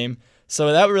the game.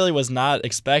 So that really was not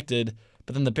expected.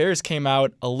 But then the Bears came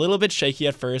out a little bit shaky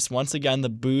at first. Once again, the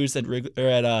boos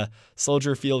at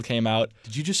Soldier Field came out.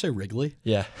 Did you just say Wrigley?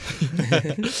 Yeah.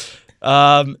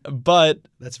 But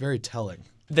that's very telling.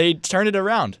 They turned it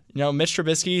around. Mitch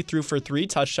Trubisky threw for 3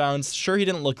 touchdowns. Sure, he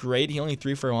didn't look great. He only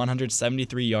threw for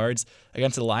 173 yards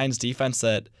against the Lions defense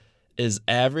that is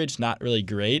average, not really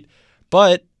great.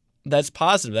 But that's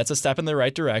positive. That's a step in the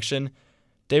right direction.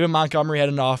 David Montgomery had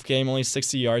an off game, only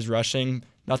 60 yards rushing.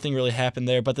 Nothing really happened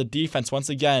there. But the defense, once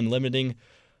again, limiting.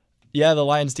 Yeah, the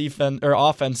Lions' defense or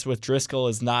offense with Driscoll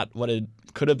is not what it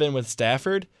could have been with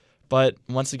Stafford. But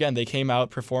once again, they came out,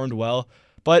 performed well.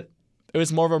 But it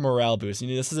was more of a morale boost.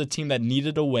 This is a team that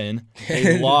needed a win.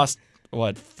 They lost,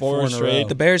 four in a straight? row.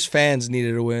 The Bears fans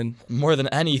needed a win. More than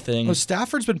anything. Well,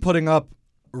 Stafford's been putting up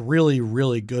really,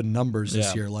 really good numbers this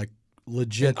Yeah. year, like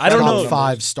legit I don't top know.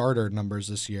 5 starter numbers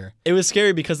this year. It was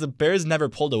scary because the Bears never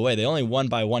pulled away. They only won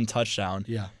by 1 touchdown.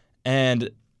 Yeah. And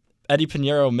Eddie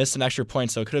Pinheiro missed an extra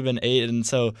point, so it could have been 8. And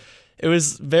so it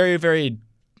was very, very,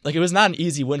 it was not an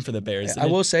easy win for the Bears. I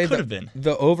will say could have been.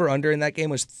 the over-under in that game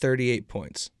was 38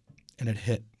 points. And it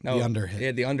hit. No, the under hit.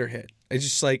 Yeah, the under hit. It's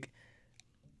just like,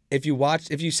 if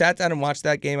you sat down and watched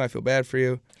that game, I feel bad for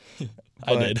you.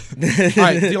 I did. All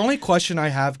right, the only question I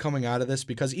have coming out of this,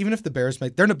 because even if the Bears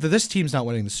this team's not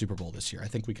winning the Super Bowl this year. I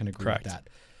think we can agree Correct. with that.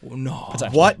 Well, no.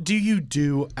 Potentially. What do you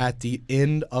do at the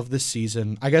end of the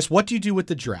season? I guess, what do you do with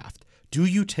the draft? Do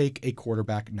you take a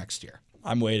quarterback next year?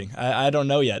 I'm waiting. I don't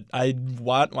know yet. I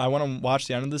want to watch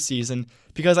the end of the season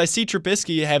because I see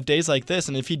Trubisky have days like this,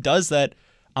 and if he does that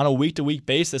on a week-to-week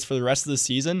basis for the rest of the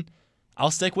season,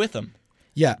 I'll stick with him.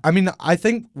 Yeah, I mean, I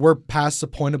think we're past the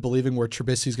point of believing where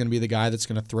Trubisky's going to be the guy that's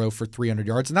going to throw for 300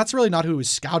 yards, and that's really not who he was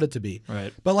scouted to be.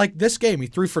 Right. But like this game, he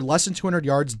threw for less than 200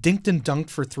 yards, dinked and dunked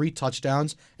for 3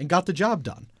 touchdowns, and got the job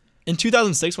done. In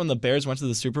 2006, when the Bears went to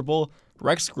the Super Bowl,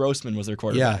 Rex Grossman was their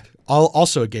Yeah, quarterback.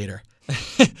 also a Gator.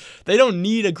 They don't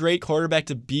need a great quarterback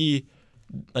to be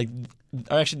or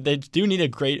actually, they do need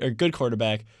a good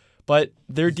quarterback, but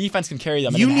their defense can carry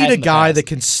them. and You it need has a in the guy past. that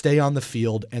can stay on the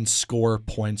field and score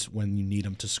points when you need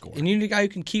him to score. And you need a guy who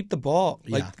can keep the ball.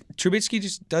 Like, Yeah. Trubisky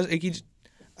just does.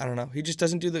 I don't know. He just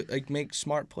doesn't do make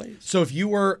smart plays. So if you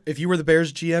were the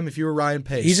Bears GM, if you were Ryan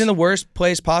Pace, He's in the worst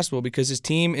place possible because his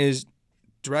team is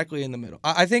directly in the middle.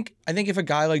 I think if a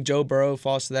guy like Joe Burrow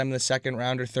falls to them in the 2nd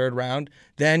round or 3rd round,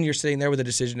 then you're sitting there with a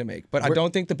decision to make. But I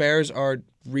don't think the Bears are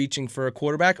reaching for a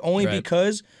quarterback only Right.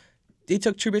 because they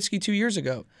took Trubisky 2 years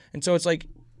ago. And so it's like,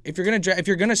 if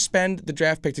you're gonna spend the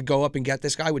draft pick to go up and get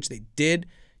this guy, which they did,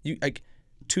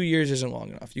 2 years isn't long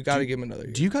enough. You got to give him another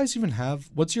year. Do you guys even have?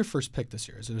 What's your first pick this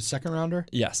year? Is it a 2nd rounder?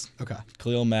 Yes. Okay.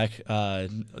 Khalil Mack,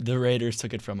 the Raiders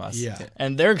took it from us. Yeah.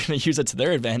 And they're going to use it to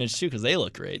their advantage, too, because they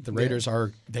look great. The Raiders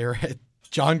are there.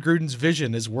 John Gruden's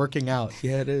vision is working out.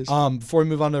 Yeah, it is. Before we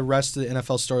move on to the rest of the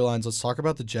NFL storylines, let's talk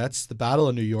about the Jets, the Battle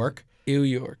of New York. New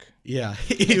York. Yeah,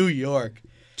 New York.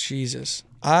 Jesus.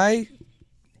 I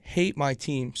hate my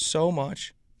team so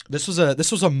much. This was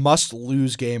a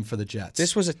must-lose game for the Jets.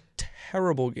 This was a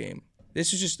terrible game.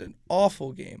 This is just an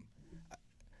awful game.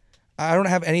 I don't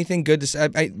have anything good to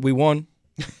say. We won.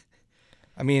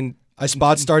 I mean, I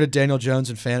spot started Daniel Jones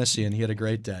in fantasy, and he had a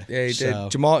great day. yeah, he So,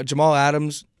 did. Jamal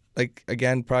Adams,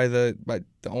 again, probably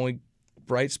the only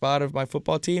bright spot of my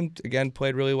football team. Again,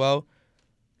 played really well.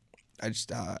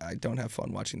 I don't have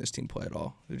fun watching this team play at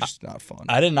all. They're just not fun.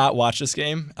 I did not watch this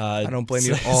game. I don't blame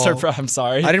you at all. I'm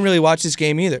sorry. I didn't really watch this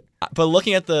game either. But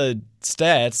looking at the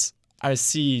stats, I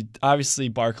see obviously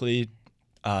Barkley.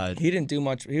 He didn't do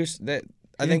much. He was that.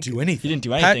 I he think didn't do anything. He didn't do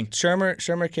Pat anything.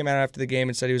 Shermer came out after the game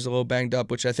and said he was a little banged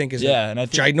up, which I think is Yeah, and I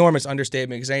think ginormous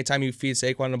understatement because anytime you feed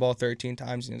Saquon the ball 13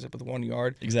 times, he ends up with 1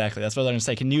 yard. exactly. That's what I was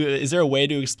going to say. Is there a way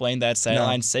to explain that stat No.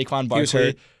 line? Saquon was Barkley,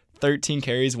 hurt. 13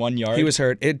 carries, 1 yard. He was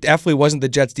hurt. It definitely wasn't the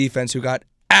Jets defense who got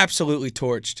absolutely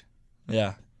torched.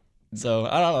 Yeah. So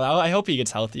I don't know. I hope he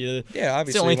gets healthy. Yeah, It's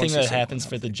obviously. the only once thing that Saquon happens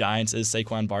for the Giants is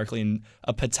Saquon Barkley and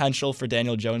a potential for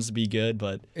Daniel Jones to be good,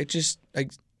 but It just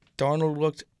Darnold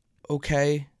looked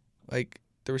okay. The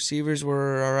receivers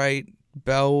were all right.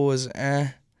 Bell was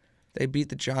They beat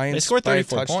the Giants. They scored by a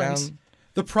 34 touchdown. points.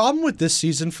 The problem with this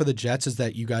season for the Jets is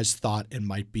that you guys thought it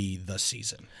might be the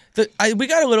season. We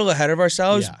got a little ahead of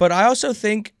ourselves, Yeah. but I also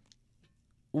think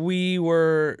we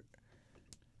were.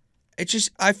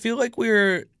 I feel like we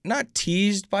were not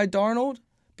teased by Darnold,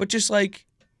 but just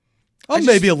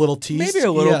Maybe a little teased. maybe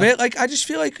a little Yeah. bit. I just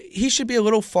feel like he should be a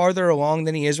little farther along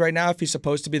than he is right now if he's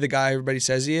supposed to be the guy everybody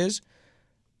says he is.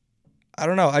 I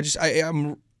don't know.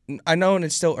 I know, and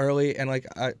it's still early, and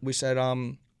we said,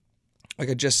 like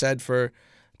I just said for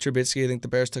Trubisky, I think the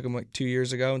Bears took him 2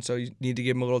 years ago, and so you need to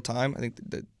give him a little time. I think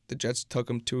the Jets took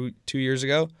him two years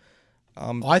ago.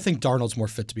 I think Darnold's more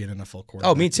fit to be an NFL quarterback.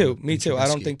 Oh, me too. than Me too. I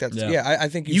don't Trubisky. think that's. Yeah. Yeah, I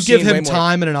think You you've give seen way him more.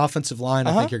 time and an offensive line.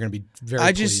 I Uh-huh. think you're going to be very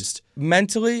I pleased. just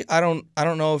mentally, I don't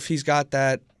know if he's got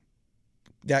that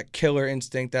killer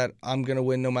instinct that I'm gonna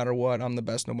win no matter what. I'm the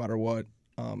best no matter what.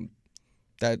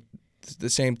 That's the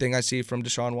same thing I see from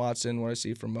Deshaun Watson, what I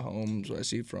see from Mahomes, what I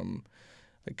see from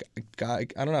Like a guy,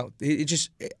 I don't know.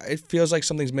 It feels like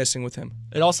something's missing with him.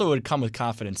 It also would come with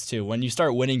confidence, too. When you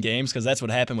start winning games, because that's what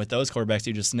happened with those quarterbacks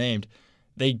you just named,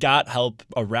 they got help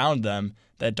around them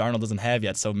that Darnold doesn't have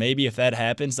yet. So maybe if that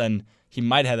happens, then he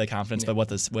might have the confidence, but what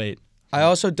this wait. I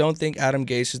also don't think Adam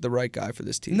Gase is the right guy for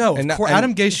this team. No, of course,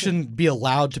 Adam Gase shouldn't be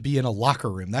allowed to be in a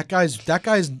locker room. That guy's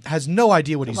has no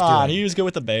idea what he's doing. He was good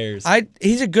with the Bears.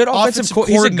 He's a good offensive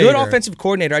coordinator. He's a good offensive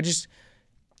coordinator.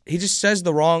 He just says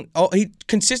the wrong. Oh, he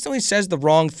consistently says the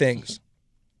wrong things.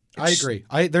 I agree.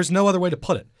 There's no other way to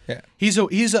put it. Yeah. He's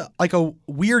like a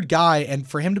weird guy, and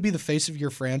for him to be the face of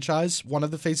your franchise, one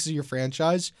of the faces of your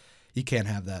franchise, you can't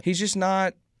have that. He's just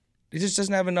not. He just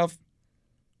doesn't have enough.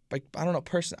 Like, I don't know,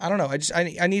 I don't know.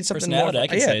 I need something more.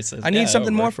 I need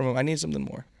something more from him. I need something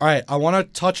more. All right, I want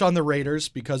to touch on the Raiders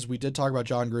because we did talk about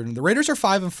John Gruden. The Raiders are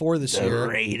 5-4 this year. The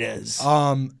Raiders.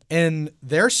 And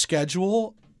their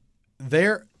schedule,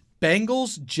 their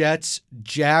Bengals, Jets,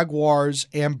 Jaguars,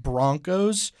 and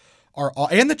Broncos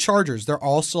and the Chargers, they're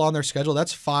all still on their schedule.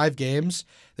 That's 5 games.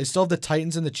 They still have the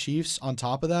Titans and the Chiefs on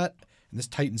top of that. And this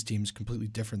Titans team is completely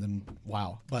different than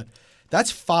but that's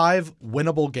 5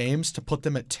 winnable games to put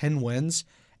them at 10 wins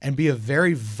and be a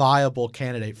very viable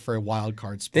candidate for a wild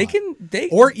card spot. They can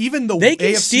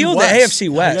AFC steal West. the AFC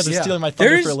West. You guys are stealing my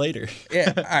thunder for later.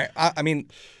 Yeah, all right. I mean,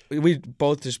 we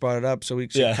both just brought it up, so we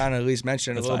should kind of at least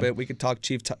mention it a little bit. We could talk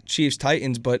Chiefs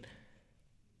Titans, but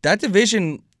that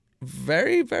division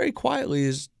very, very quietly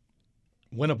is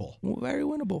winnable. Very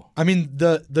winnable. I mean,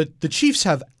 the Chiefs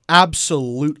have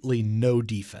absolutely no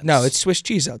defense. No, it's Swiss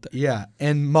cheese out there. Yeah,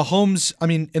 and Mahomes, I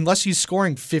mean, unless he's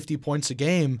scoring 50 points a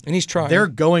game, and he's trying, they're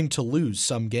going to lose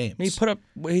some games.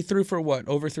 He threw for what,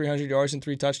 over 300 yards and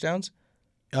 3 touchdowns?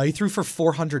 He threw for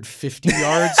 450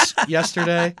 yards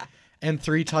yesterday and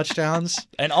 3 touchdowns.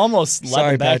 And almost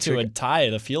led them back to a tie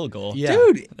at a field goal. Yeah.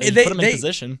 Dude, they put them in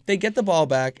position. They get the ball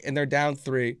back, and they're down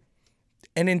 3.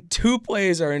 And in 2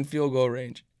 plays are in field goal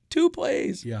range. 2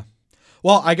 plays. Yeah.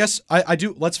 Well, I guess I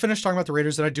do. Let's finish talking about the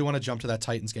Raiders. Then I do want to jump to that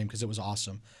Titans game because it was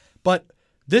awesome. But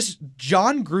this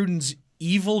John Gruden's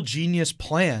evil genius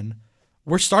plan,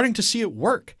 we're starting to see it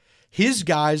work. His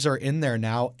guys are in there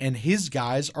now, and his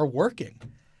guys are working.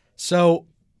 So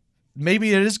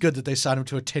maybe it is good that they signed him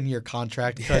to a 10-year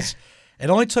contract because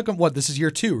it only took him, this is year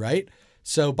 2, right?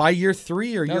 So by year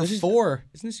 3 or year 4.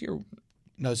 Isn't this year?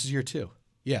 No, this is year 2.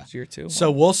 Yeah. It's year 2. So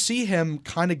we'll see him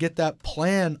kind of get that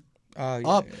plan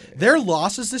up. Yeah. Their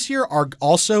losses this year are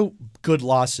also good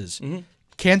losses. Mm-hmm.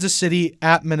 Kansas City,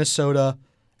 at Minnesota,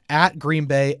 at Green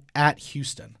Bay, at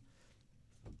Houston.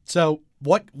 So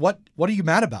what are you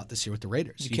mad about this year with the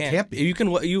Raiders? You can't be.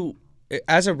 You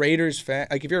as a Raiders fan,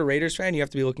 like if you're a Raiders fan, you have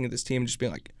to be looking at this team and just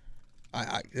being like,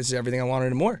 this is everything I wanted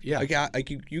and more. Yeah.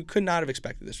 You could not have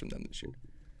expected this from them this year.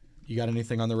 You got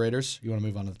anything on the Raiders? You want to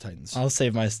move on to the Titans? I'll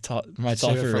save my talk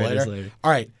for Raiders later.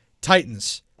 All right,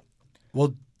 Titans.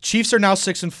 Well, Chiefs are now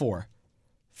 6-4,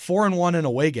 4-1 in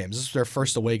away games. This is their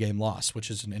first away game loss,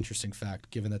 which is an interesting fact,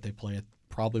 given that they play at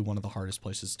probably one of the hardest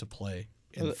places to play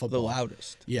in football. The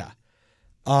loudest. Yeah.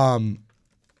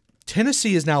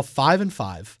 Tennessee is now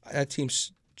 5-5. That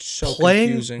team's so playing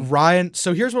confusing. Ryan.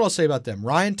 So here's what I'll say about them.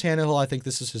 Ryan Tannehill, I think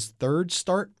this is his 3rd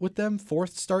start with them,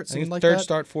 4th start, something like that. 3rd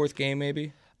start, 4th game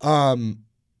maybe.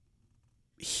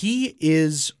 He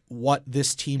is what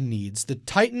this team needs. The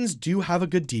Titans do have a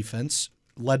good defense,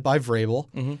 led by Vrabel.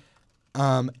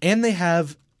 Mm-hmm. And they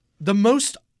have the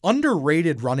most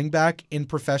underrated running back in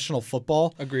professional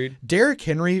football. Agreed. Derrick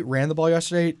Henry ran the ball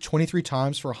yesterday 23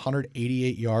 times for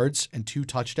 188 yards and 2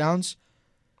 touchdowns.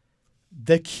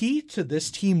 The key to this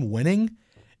team winning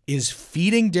is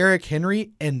feeding Derrick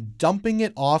Henry and dumping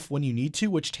it off when you need to,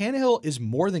 which Tannehill is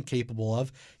more than capable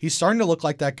of. He's starting to look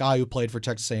like that guy who played for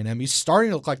Texas A&M. He's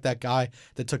starting to look like that guy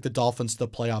that took the Dolphins to the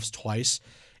playoffs twice.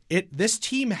 This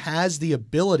team has the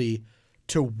ability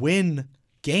to win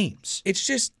games.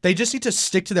 They just need to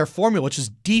stick to their formula, which is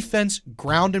defense,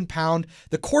 ground and pound.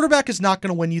 The quarterback is not going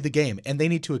to win you the game, and they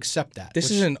need to accept that.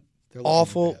 This is an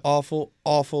awful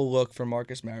look for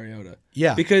Marcus Mariota.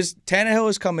 Yeah. Because Tannehill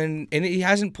has come in, and he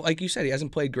hasn't, like you said, he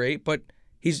hasn't played great, but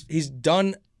he's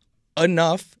done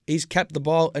enough. He's kept the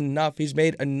ball enough. He's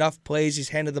made enough plays. He's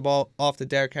handed the ball off to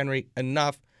Derrick Henry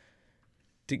enough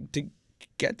to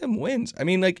get them wins. I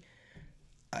mean, like,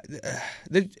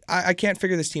 I can't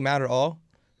figure this team out at all.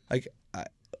 Like,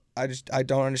 I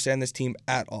don't understand this team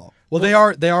at all. Well, they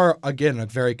are again a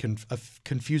very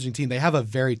confusing team. They have a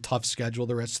very tough schedule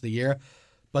the rest of the year,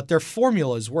 but their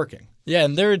formula is working. Yeah,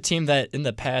 and they're a team that in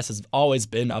the past has always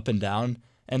been up and down,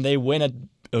 and they win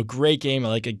a great game,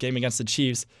 like a game against the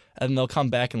Chiefs, and then they'll come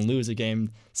back and lose a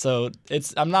game. So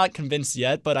I'm not convinced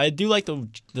yet, but I do like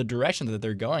the direction that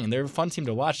they're going. And they're a fun team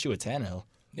to watch too with Tannehill.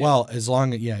 Well, as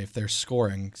long as if they're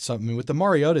scoring something with the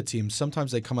Mariota team,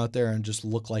 sometimes they come out there and just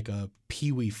look like a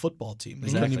peewee football team.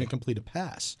 They can't even complete a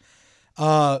pass.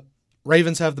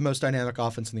 Ravens have the most dynamic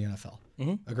offense in the NFL.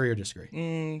 Mm-hmm. Agree or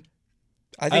disagree?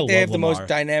 I think they have the Lamar. most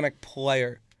dynamic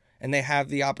player, and they have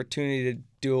the opportunity to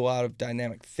do a lot of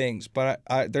dynamic things. But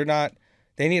they're not.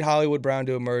 They need Hollywood Brown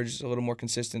to emerge a little more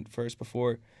consistent first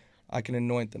before I can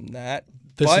anoint them that.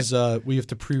 This is we have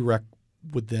to prereq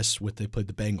with this. They played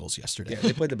the Bengals yesterday. Yeah,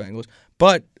 they played the Bengals.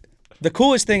 But the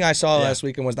coolest thing I saw last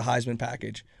weekend was the Heisman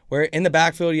package, where in the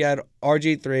backfield you had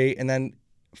RG3 and then,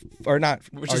 or not,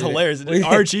 Which RG3. is hilarious.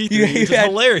 RG3 is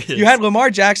hilarious. You had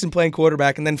Lamar Jackson playing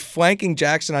quarterback, and then flanking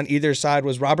Jackson on either side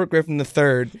was Robert Griffin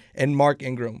III and Mark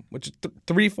Ingram, which are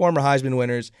three former Heisman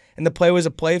winners. And the play was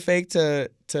a play fake to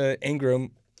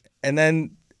Ingram, and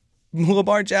then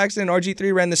Lamar Jackson and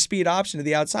RG3 ran the speed option to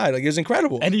the outside. Like, it was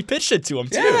incredible. And he pitched it to him,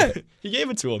 too. Yeah. He gave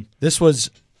it to him. This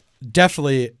was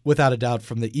definitely, without a doubt,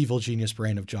 from the evil genius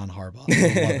brain of John Harbaugh.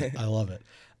 I love it.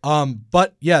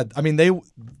 But yeah, I mean,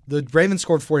 the Ravens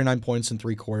scored 49 points in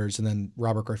 3 quarters, and then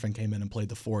Robert Griffin came in and played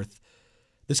the fourth.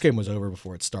 This game was over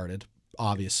before it started,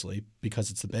 obviously, because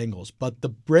it's the Bengals. But the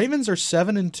Ravens are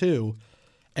 7-2,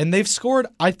 and they've scored.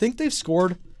 I think they've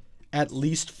scored at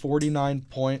least 49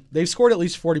 points. They've scored at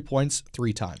least 40 points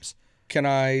 3 times. Can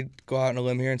I go out on a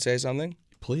limb here and say something?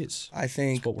 Please. I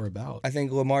think That's what we're about. I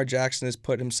think Lamar Jackson has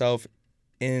put himself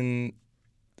in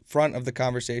front of the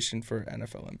conversation for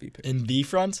NFL MVP. In the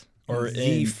front? Or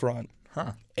the in front.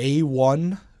 Huh.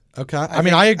 A1. Okay.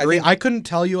 I agree. I couldn't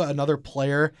tell you another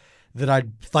player that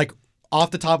I'd, like,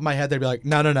 off the top of my head, they'd be like,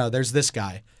 no, there's this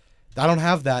guy. I don't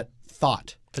have that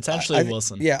thought. Potentially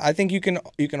Wilson. Yeah, I think you can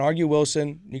argue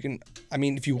Wilson.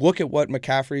 If you look at what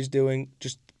McCaffrey's doing,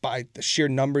 just by the sheer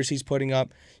numbers he's putting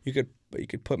up, you could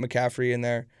put McCaffrey in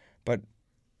there. But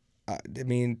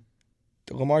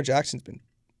Lamar Jackson's been.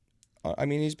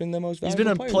 He's been the most valuable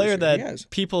He's been a player this year. that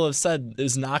people have said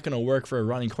is not going to work for a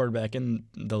running quarterback in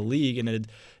the league, and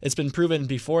it's been proven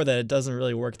before that it doesn't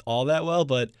really work all that well.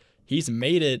 But he's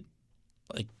made it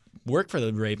work for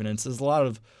the Ravens. There's a lot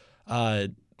of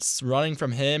running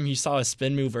from him. You saw a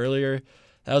spin move earlier.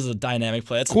 That was a dynamic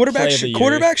play. That's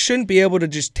Quarterbacks shouldn't be able to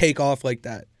just take off like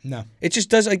that. No. It just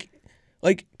does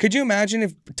like could you imagine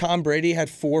if Tom Brady had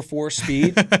 4.4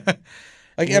 speed?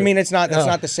 That's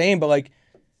not the same, but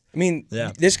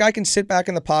this guy can sit back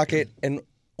in the pocket and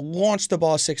launch the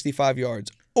ball 65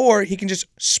 yards, or he can just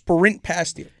sprint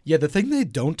past you. Yeah, the thing they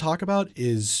don't talk about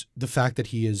is the fact that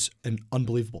he is an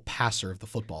unbelievable passer of the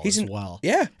football as well.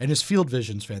 Yeah. And his field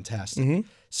vision's fantastic. Mm-hmm.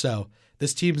 So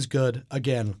this team's good.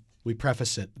 Again, we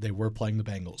preface it. They were playing the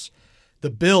Bengals. The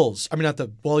Bills, I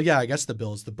guess the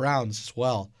Bills, the Browns as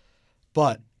well.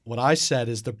 But what I said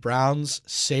is the Browns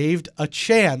saved a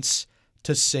chance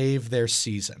to save their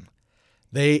season.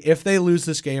 If they lose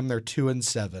this game, they're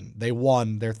 2-7. They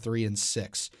won, they're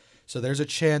 3-6. So there's a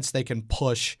chance they can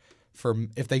push for,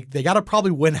 if they got to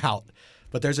probably win out,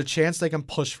 but there's a chance they can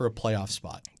push for a playoff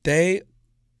spot. They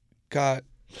got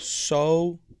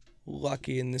so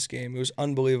lucky in this game. It was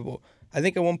unbelievable. I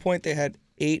think at one point they had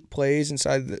 8 plays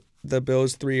inside the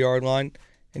Bills' 3-yard line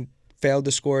and failed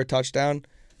to score a touchdown.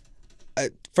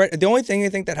 The only thing I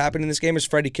think that happened in this game is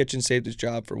Freddie Kitchens saved his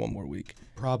job for one more week.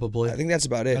 Probably. I think that's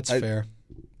about it. That's fair.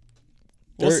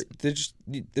 They're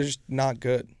just not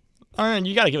good.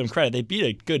 You got to give them credit. They beat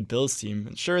a good Bills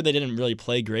team. Sure, they didn't really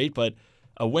play great, but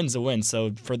a win's a win.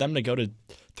 So for them to go to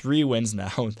 3 wins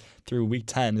now through Week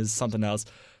 10 is something else.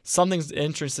 Something's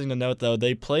interesting to note, though.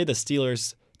 They play the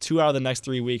Steelers 2 out of the next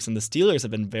 3 weeks, and the Steelers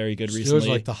have been very good recently. Steelers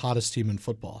are like the hottest team in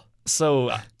football.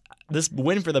 So this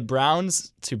win for the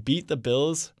Browns to beat the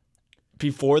Bills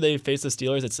before they face the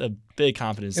Steelers, it's a big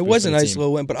confidence. It was a nice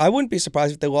little win, but I wouldn't be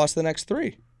surprised if they lost the next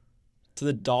 3. To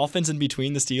the Dolphins in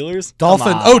between the Steelers?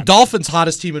 Dolphins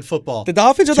hottest team in football. The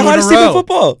Dolphins are the hottest team in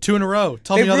football. 2 in a row.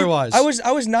 Tell me otherwise. I was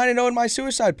 9-0 in my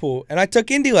suicide pool, and I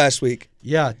took Indy last week.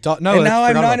 Yeah, and now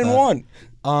I'm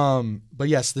 9-1. But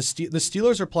yes, the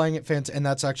Steelers are playing it fantastic, and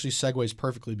that's actually segues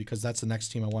perfectly because that's the next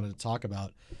team I wanted to talk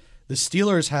about. The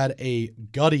Steelers had a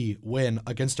gutty win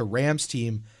against a Rams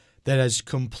team that has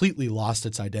completely lost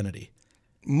its identity.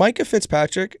 Micah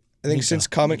Fitzpatrick, I think since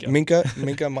coming Minka,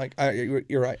 Mike,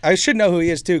 you're right. I should know who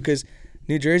he is too because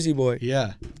New Jersey boy.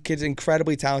 Yeah, kid's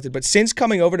incredibly talented. But since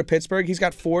coming over to Pittsburgh, he's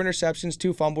got 4 interceptions,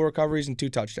 2 fumble recoveries, and 2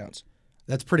 touchdowns.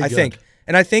 That's pretty good. I think,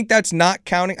 and I think that's not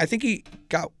counting. I think he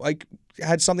got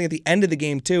had something at the end of the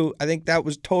game too. I think that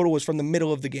was from the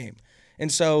middle of the game,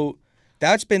 and so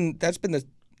that's been the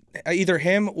either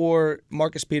him or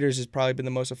Marcus Peters has probably been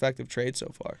the most effective trade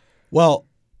so far. Well,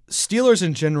 Steelers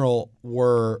in general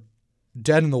were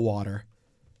dead in the water.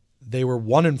 They were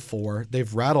 1-4.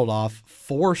 They've rattled off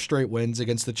 4 straight wins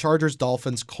against the Chargers,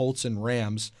 Dolphins, Colts, and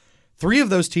Rams. 3 of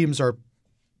those teams are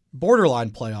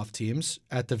borderline playoff teams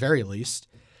at the very least.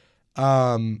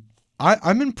 I'm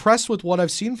impressed with what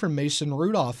I've seen from Mason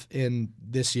Rudolph in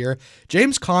this year.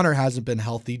 James Conner hasn't been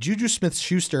healthy. Juju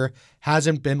Smith-Schuster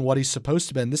hasn't been what he's supposed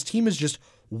to be. This team is just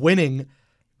winning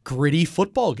gritty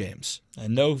football games.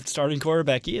 And no starting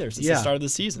quarterback either since the start of the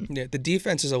season. Yeah, the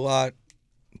defense is a lot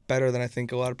better than I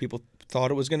think a lot of people thought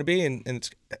it was going to be, and it's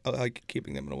like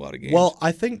keeping them in a lot of games. Well,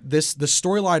 I think the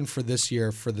storyline for this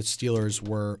year for the Steelers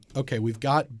were, okay, we've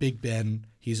got Big Ben.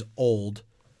 He's old.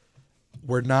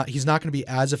 He's not going to be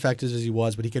as effective as he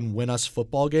was, but he can win us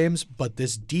football games. But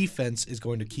this defense is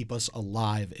going to keep us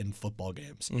alive in football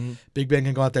games. Mm-hmm. Big Ben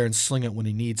can go out there and sling it when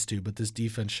he needs to, but this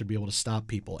defense should be able to stop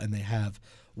people, and they have.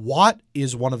 Watt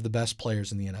is one of the best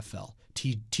players in the NFL.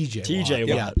 TJ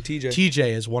Watt. Watt. TJ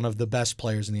is one of the best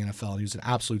players in the NFL, and he was an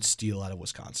absolute steal out of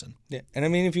Wisconsin. Yeah, and I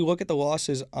mean, if you look at the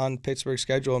losses on Pittsburgh's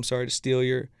schedule, I'm sorry to steal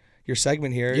your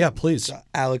segment here. Yeah, please.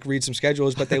 Alec, read some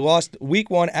schedules, but they lost week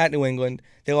 1 at New England.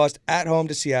 They lost at home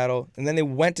to Seattle, and then they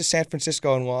went to San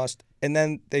Francisco and lost, and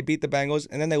then they beat the Bengals,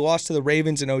 and then they lost to the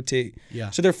Ravens in OT. Yeah.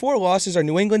 So their 4 losses are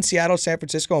New England, Seattle, San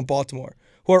Francisco, and Baltimore,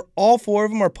 who are all 4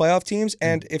 of them are playoff teams,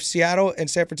 and if Seattle and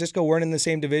San Francisco weren't in the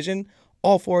same division,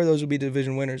 all 4 of those would be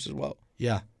division winners as well.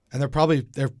 Yeah, and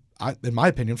they're in my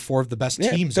opinion 4 of the best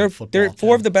teams in football. They're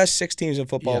 4 of the best 6 teams in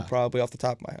football, Yeah. probably off the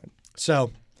top of my head.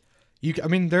 So,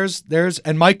 there's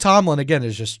and Mike Tomlin again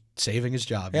is just saving his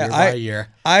job year by year.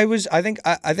 I think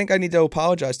I need to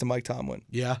apologize to Mike Tomlin.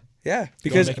 Yeah, Yeah,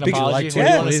 Because because make an apology. like What do to, you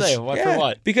want to please. say? What for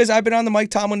what? Because I've been on the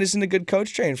Mike Tomlin isn't a good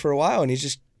coach train for a while, and he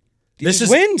just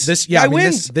wins. Guy Guy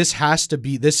wins. This has to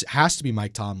be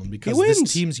Mike Tomlin because He this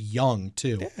wins. team's young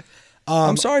too. Yeah.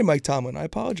 I'm sorry, Mike Tomlin. I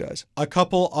apologize. A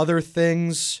couple other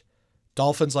things.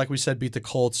 Dolphins, like we said, beat the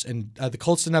Colts, and the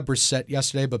Colts didn't have Brissett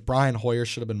yesterday, but Brian Hoyer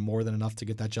should have been more than enough to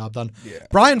get that job done. Yeah.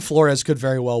 Brian Flores could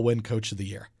very well win Coach of the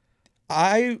Year.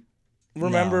 I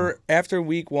remember after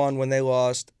week 1 when they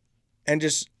lost, and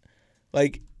just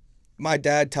like my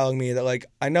dad telling me that, like,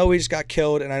 I know he just got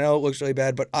killed and I know it looks really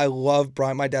bad, but I love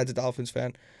Brian. My dad's a Dolphins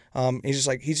fan. He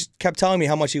just kept telling me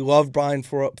how much he loved Brian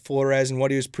Flores and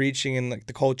what he was preaching and like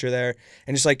the culture there.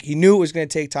 And just like he knew it was going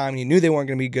to take time. He knew they weren't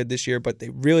going to be good this year, but they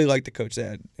really liked the coach they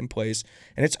had in place.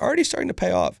 And it's already starting to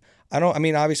pay off.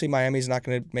 Obviously Miami's not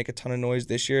going to make a ton of noise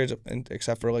this year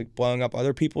except for like blowing up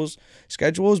other people's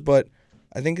schedules, but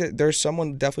I think that there's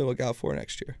someone to definitely look out for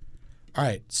next year. All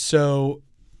right, so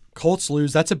Colts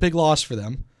lose. That's a big loss for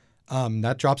them.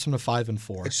 That drops them to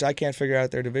 5-4. It's just I can't figure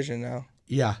out their division now.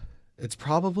 Yeah, it's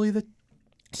probably the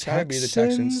It's got to be the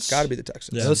Texans. It's got to be the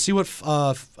Texans. Yeah. Let's see what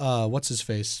what's his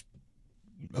face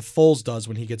Foles does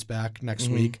when he gets back next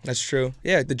week. That's true.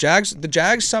 Yeah, the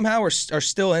Jags somehow are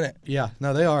still in it. Yeah,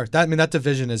 no, they are. That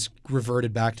division has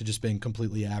reverted back to just being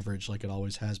completely average, like it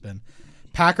always has been.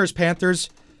 Packers, Panthers.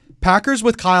 Packers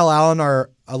with Kyle Allen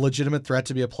are a legitimate threat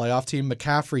to be a playoff team.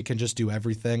 McCaffrey can just do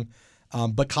everything,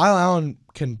 but Kyle Allen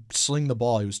can sling the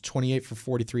ball. He was 28 for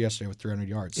 43 yesterday with 300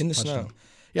 yards In the touchdown. snow.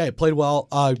 Yeah, he played well.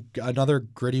 Another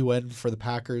gritty win for the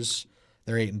Packers.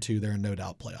 They're 8-2. They're a no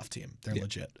doubt playoff team. They're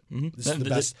legit. Mm-hmm. This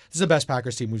is the best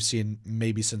Packers team we've seen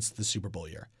maybe since the Super Bowl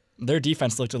year. Their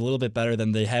defense looked a little bit better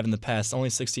than they have in the past. Only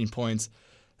 16 points.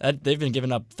 They've been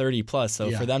giving up 30 plus. So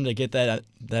for them to get that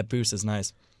boost is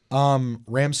nice. Rams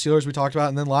Steelers we talked about,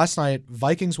 and then last night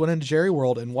Vikings went into Jerry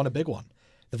World and won a big one.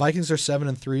 The Vikings are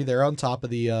 7-3. They're on top of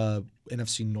the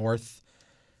NFC North,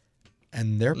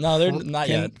 and they're not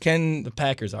yet. Can The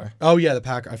Packers are. Oh yeah, the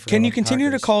Packers. Can you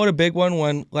continue to call it a big one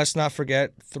when, let's not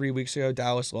forget, 3 weeks ago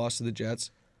Dallas lost to the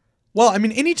Jets? Well, I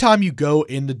mean, anytime you go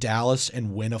into Dallas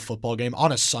and win a football game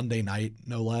on a Sunday night,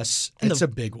 no less, it's a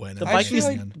big win. The I Vikings-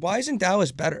 feel like, why isn't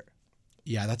Dallas better?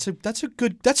 Yeah, that's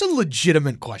a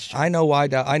legitimate question. I know why.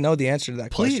 I know the answer to that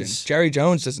Please. question. Jerry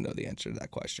Jones doesn't know the answer to that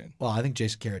question. Well, I think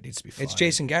Jason Garrett needs to be fired. It's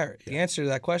Jason Garrett. The answer to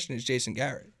that question is Jason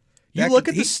Garrett. You look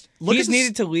at this. He's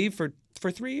needed to leave for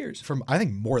 3 years. From I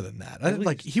think more than that. I think,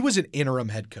 like he was an interim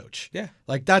head coach. Yeah.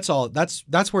 Like that's all. That's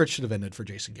where it should have ended for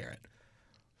Jason Garrett.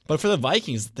 But for the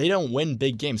Vikings, they don't win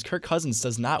big games. Kirk Cousins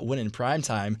does not win in prime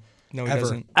time No, he Ever.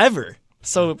 doesn't. ever.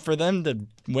 So for them to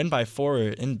win by 4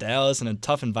 in Dallas in a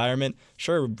tough environment,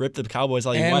 sure, rip the Cowboys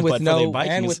all you And want, with but for the no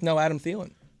Vikings, Adam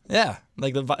Thielen. yeah,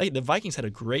 like the Vikings had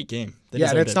a great game. They Yeah,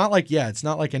 and deserved it's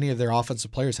not like any of their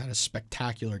offensive players had a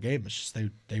spectacular game. It's just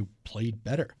they played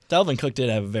better. Dalvin Cook did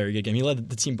have a very good game. He led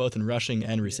the team both in rushing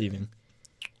and receiving.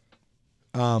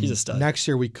 He's a stud. Next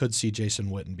year, we could see Jason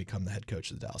Witten become the head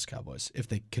coach of the Dallas Cowboys if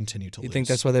they continue to lose. You think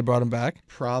that's why they brought him back?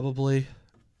 Probably.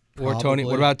 Or Tony?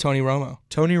 What about Tony Romo?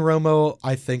 Tony Romo,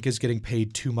 I think, is getting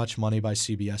paid too much money by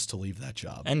CBS to leave that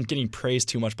job. And getting praised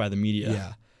too much by the media.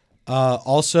 Yeah.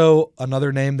 Also,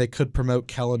 another name, they could promote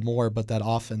Kellen Moore, but that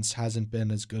offense hasn't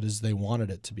been as good as they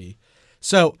wanted it to be.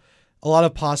 So, a lot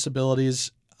of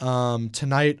possibilities.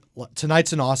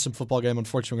 Tonight's an awesome football game.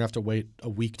 Unfortunately, we're going to have to wait a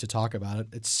week to talk about it.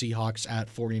 It's Seahawks at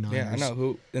 49ers. Yeah, I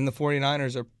know. And the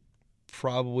 49ers are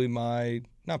probably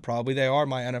they are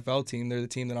my NFL team. They're the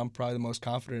team that I'm probably the most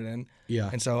confident in. Yeah.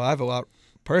 And so I have a lot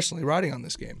personally riding on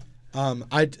this game.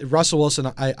 Russell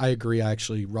Wilson, I agree,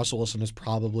 actually. Russell Wilson is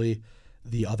probably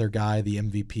the other guy, the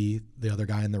MVP, the other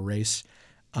guy in the race.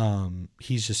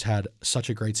 He's just had such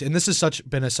a great season. And this has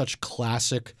been such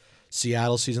classic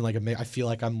Seattle season. Like, I feel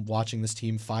like I'm watching this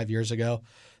team 5 years ago.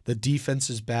 The defense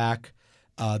is back.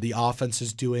 The offense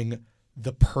is doing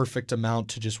the perfect amount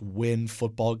to just win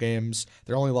football games.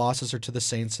 Their only losses are to the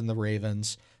Saints and the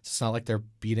Ravens. It's not like they're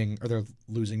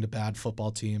losing to bad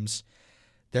football teams.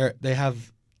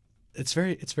 It's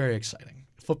very exciting.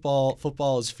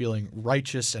 Football is feeling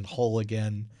righteous and whole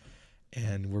again.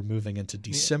 And we're moving into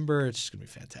December. It's just going to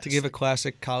be fantastic. To give a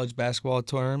classic college basketball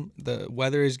term, the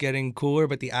weather is getting cooler,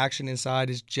 but the action inside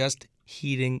is just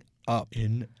heating up.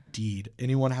 Indeed.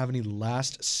 Anyone have any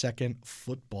last-second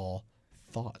football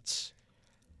thoughts?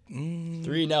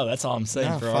 3-0, that's all I'm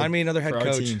saying. Find me another head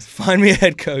coach. Teams. Find me a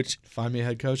head coach. Find me a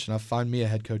head coach, and I'll find me a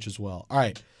head coach as well. All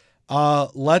right.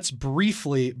 Let's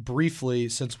briefly,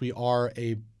 since we are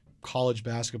a college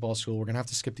basketball school, we're going to have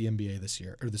to skip the NBA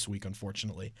this week,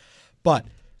 unfortunately. But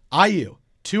IU,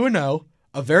 2-0,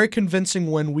 a very convincing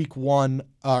win week one,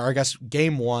 or I guess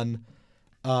game one.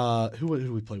 Who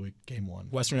we play game one?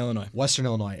 Western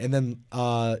Illinois. And then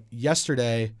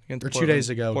yesterday, Against or 2 Portland. days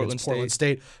ago, Portland against Portland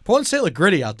State. Portland State looked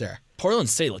gritty out there. Portland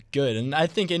State looked good. And I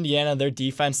think Indiana, their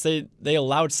defense, they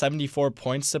allowed 74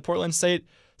 points to Portland State.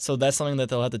 So that's something that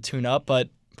they'll have to tune up. But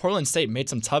Portland State made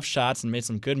some tough shots and made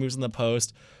some good moves in the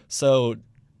post. So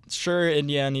sure,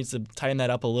 Indiana needs to tighten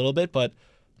that up a little bit, but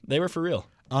they were for real.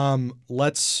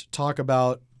 Let's talk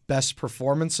about best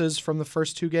performances from the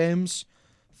first two games.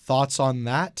 Thoughts on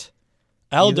that?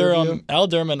 Al Durham,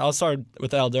 and I'll start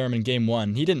with Al Durham in game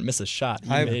one. He didn't miss a shot.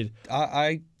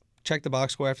 I checked the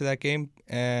box score after that game,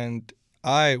 and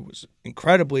I was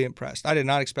incredibly impressed. I did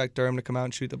not expect Durham to come out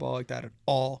and shoot the ball like that at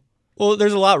all. Well,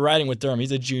 there's a lot riding with Durham.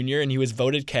 He's a junior, and he was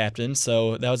voted captain,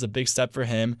 so that was a big step for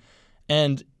him.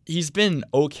 And he's been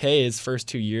okay his first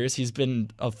 2 years. He's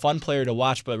been a fun player to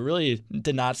watch, but really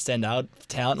did not stand out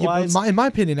talent-wise. In my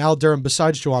opinion, Al Durham,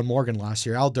 besides Juwan Morgan last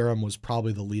year, Al Durham was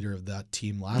probably the leader of that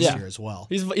team last year as well.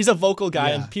 He's a vocal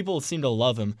guy, and people seem to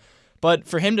love him. But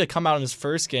for him to come out in his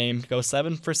first game, go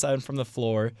 7 for 7 from the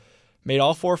floor, made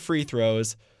all 4 free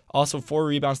throws, also 4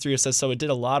 rebounds, 3 assists, so it did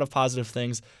a lot of positive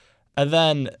things. And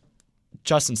then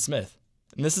Justin Smith.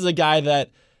 And this is a guy that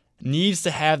needs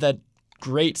to have that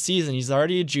great season. He's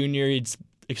already a junior. He's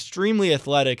extremely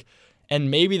athletic, and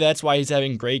maybe that's why he's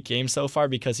having great games so far,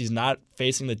 because he's not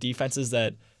facing the defenses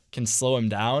that can slow him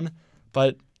down.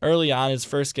 But early on, his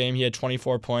first game, he had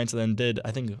 24 points and then did,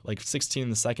 I think, like 16 in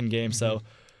the second game. Mm-hmm. So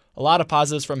a lot of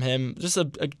positives from him. Just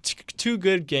two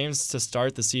good games to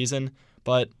start the season,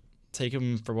 but take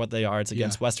them for what they are. It's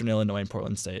against Western Illinois and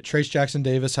Portland State. Trace Jackson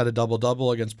Davis had a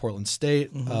double-double against Portland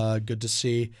State. Good to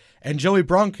see. And Joey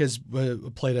Brunk has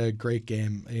played a great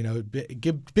game. You know,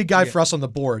 big guy for us on the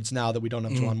boards now that we don't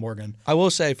have Juwan Morgan. I will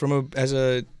say,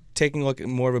 taking a look at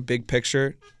more of a big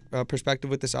picture perspective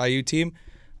with this IU team,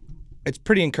 it's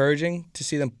pretty encouraging to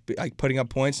see them putting up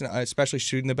points, and especially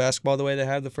shooting the basketball the way they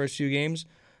have the first few games.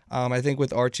 I think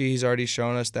with Archie, he's already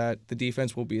shown us that the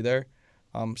defense will be there.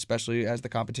 Especially as the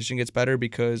competition gets better,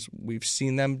 because we've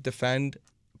seen them defend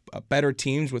better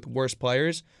teams with worse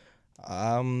players.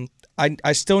 I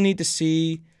still need to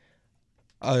see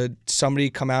somebody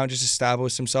come out and just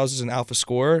establish themselves as an alpha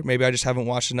scorer. Maybe I just haven't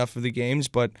watched enough of the games,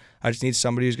 but I just need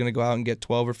somebody who's going to go out and get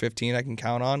 12 or 15 I can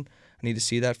count on. I need to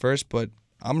see that first, but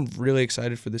I'm really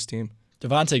excited for this team.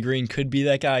 Devontae Green could be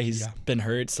that guy. He's been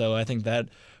hurt, so I think that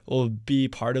will be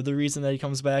part of the reason that he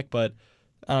comes back, but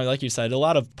like you said, a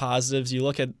lot of positives. You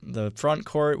look at the front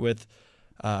court with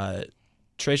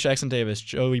Trace Jackson Davis,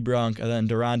 Joey Brunk, and then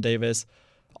Deron Davis.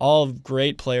 All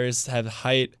great players, have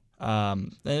height,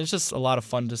 and it's just a lot of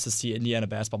fun just to see Indiana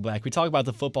basketball back. We talk about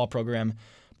the football program,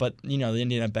 but the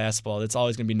Indiana basketball, it's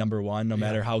always going to be number one, no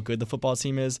matter how good the football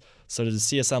team is. So to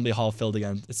see Assembly Hall filled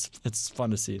again, it's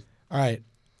fun to see. All right,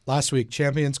 last week,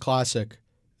 Champions Classic,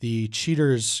 the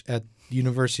Cheaters at the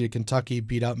University of Kentucky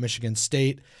beat out Michigan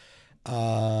State. They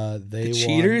won.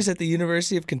 Cheaters at the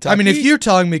University of Kentucky. I mean, if you're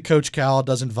telling me Coach Cal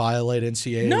doesn't violate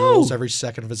NCAA No. rules every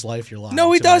second of his life, you're lying.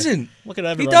 No, he to me. doesn't. Look at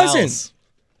everyone doesn't. else.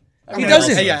 I mean,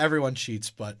 doesn't. Hey, yeah, everyone cheats,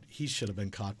 but he should have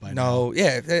been caught by now. No,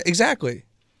 yeah, exactly.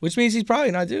 Which means he's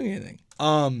probably not doing anything.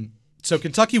 So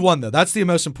Kentucky won though. That's the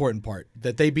most important part.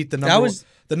 That they beat the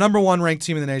number one ranked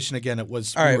team in the nation. Again, it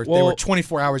was All right, they were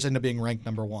 24 hours into being ranked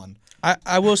number one.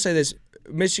 I will say this.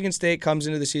 Michigan State comes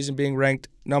into the season being ranked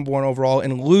number 1 overall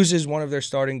and loses one of their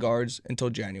starting guards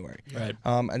until January. Right.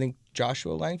 I think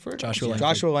Joshua Langford.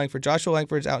 Joshua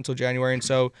Langford's out until January, and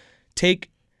so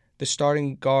take the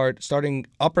starting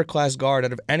upper class guard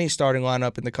out of any starting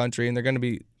lineup in the country, and they're going to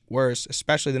be worse,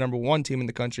 especially the number 1 team in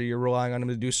the country. You're relying on them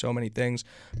to do so many things.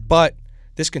 But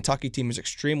this Kentucky team is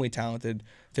extremely talented.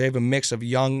 They have a mix of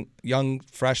young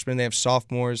freshmen. They have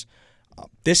sophomores.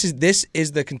 This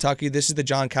is the Kentucky. This is the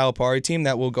John Calipari team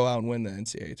that will go out and win the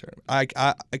NCAA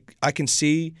tournament. I can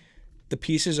see the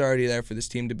pieces are already there for this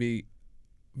team to be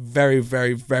very,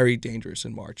 very, very dangerous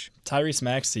in March. Tyrese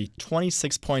Maxey,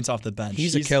 26 points off the bench.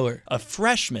 He's a killer. A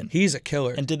freshman. He's a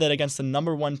killer. And did that against the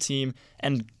number 1 team.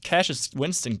 And Cassius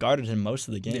Winston guarded him most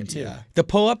of the game, too. Yeah. The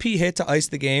pull-up he hit to ice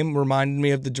the game reminded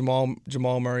me of the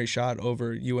Jamal Murray shot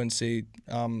over UNC the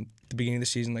beginning of the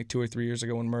season, like 2 or 3 years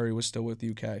ago when Murray was still with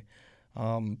UK.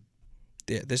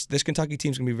 This Kentucky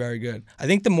team's going to be very good. I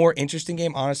think the more interesting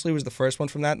game, honestly, was the first one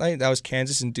from that night. That was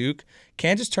Kansas and Duke.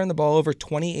 Kansas turned the ball over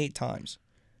 28 times.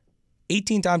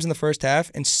 18 times in the first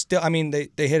half, and still, I mean, they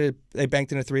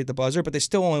banked in a 3 at the buzzer, but they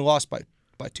still only lost by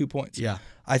 2 points. Yeah.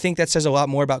 I think that says a lot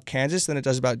more about Kansas than it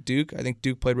does about Duke. I think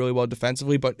Duke played really well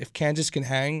defensively, but if Kansas can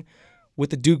hang with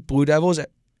the Duke Blue Devils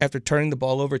after turning the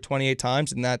ball over 28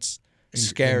 times, then that's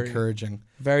scary. Encouraging.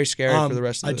 Very scary for the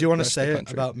rest of the I do want to rest of say the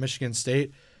country. about Michigan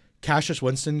State. Cassius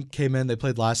Winston came in. They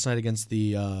played last night against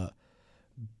the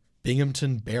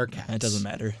Binghamton Bearcats. It doesn't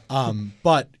matter.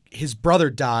 But his brother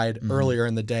died earlier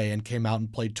in the day and came out and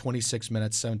played 26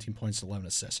 minutes, 17 points, 11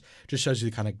 assists. Just shows you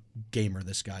the kind of gamer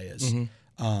this guy is.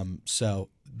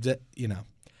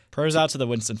 Prayers out to the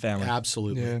Winston family.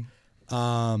 Absolutely.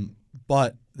 Yeah.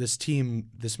 But this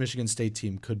Michigan State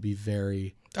team could be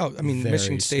very, very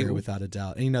Michigan State scary without a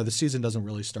doubt. And the season doesn't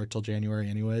really start till January,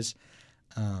 anyways.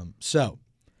 So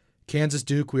Kansas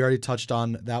Duke, we already touched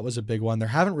on. That was a big one. There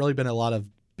haven't really been a lot of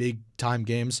big time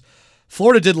games.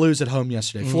 Florida did lose at home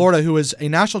yesterday. Florida, who is a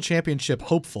national championship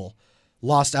hopeful,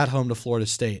 lost at home to Florida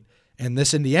State. And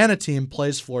this Indiana team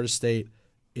plays Florida State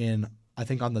I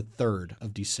think on the 3rd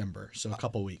of December, so a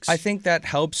couple weeks. I think that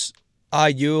helps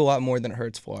IU a lot more than it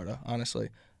hurts Florida, honestly.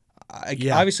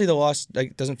 Obviously, the loss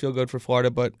doesn't feel good for Florida,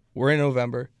 but we're in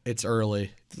November. It's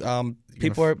early.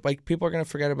 People are going to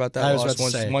forget about that I was loss about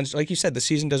to say. once, like you said, the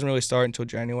season doesn't really start until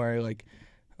January. Like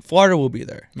Florida will be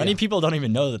there. Many people don't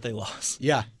even know that they lost.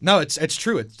 Yeah. No, it's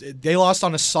true. They lost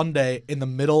on a Sunday in the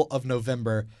middle of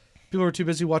November. People were too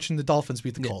busy watching the Dolphins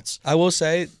beat the Colts. I will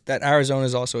say that Arizona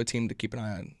is also a team to keep an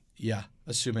eye on. Yeah,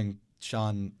 assuming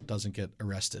Sean doesn't get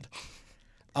arrested.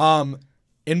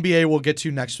 NBA we'll get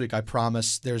to next week, I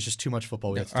promise. There's just too much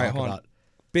football we have to talk about.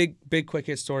 Big quick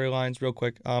hit storylines, real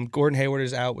quick. Gordon Hayward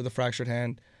is out with a fractured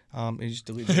hand. He just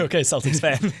deleted it. Okay, Celtics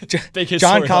fan. Big hit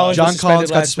John story. Collins John was Collins suspended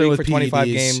got last suspended week with for 25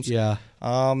 PEDs. games. Yeah.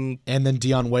 And then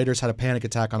Dion Waiters had a panic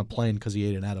attack on a plane because he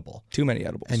ate an edible. too many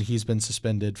edibles. And he's been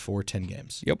suspended for 10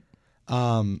 games. Yep.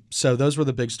 So those were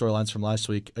the big storylines from last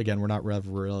week. Again, we're not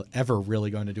ever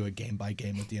really going to do a game by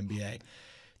game with the NBA.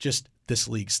 Just this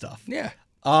league stuff. Yeah.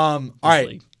 All right.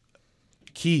 League.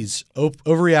 Keys.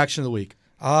 Overreaction of the week.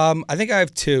 I think I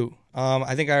have 2.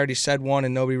 I think I already said one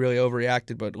and nobody really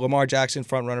overreacted, but Lamar Jackson,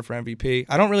 front runner for MVP.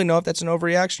 I don't really know if that's an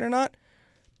overreaction or not,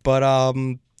 but I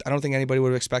don't think anybody would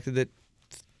have expected it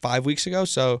 5 weeks ago.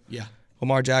 So Yeah.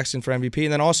 Lamar Jackson for MVP.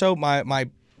 And then also my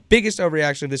biggest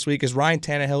overreaction of this week is Ryan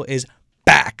Tannehill is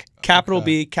back. Capital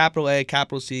B, capital A,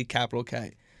 capital C, capital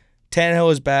K.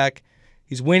 Tannehill is back.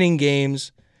 He's winning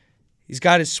games. He's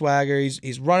got his swagger.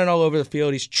 He's running all over the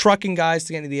field. He's trucking guys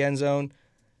to get into the end zone.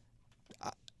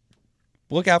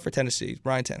 Look out for Tennessee.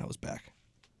 Ryan Tannehill's back.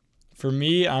 For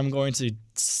me, I'm going to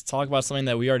talk about something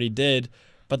that we already did,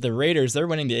 but the Raiders, they're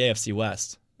winning the AFC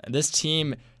West. And this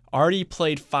team already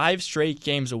played 5 straight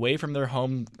games away from their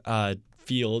home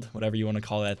field, whatever you want to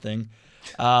call that thing.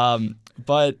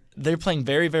 But they're playing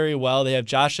very, very well. They have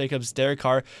Josh Jacobs, Derek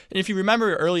Carr. And if you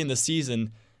remember early in the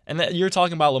season, and you're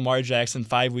talking about Lamar Jackson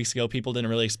 5 weeks ago, people didn't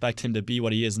really expect him to be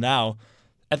what he is now.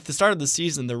 At the start of the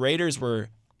season, the Raiders were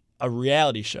a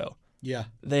reality show. Yeah.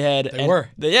 They were.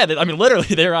 Literally,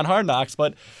 they were on Hard Knocks,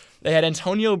 but they had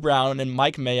Antonio Brown and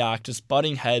Mike Mayock just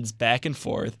butting heads back and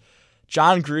forth.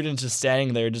 John Gruden just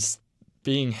standing there, just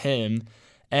being him.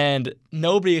 And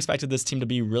nobody expected this team to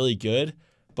be really good,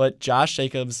 but Josh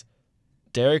Jacobs,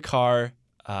 Derek Carr,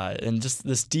 and just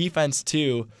this defense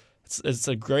too, it's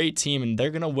a great team, and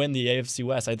they're going to win the AFC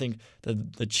West. I think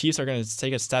the Chiefs are going to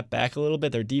take a step back a little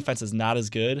bit. Their defense is not as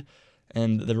good,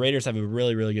 and the Raiders have a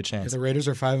really, really good chance. Yeah, the Raiders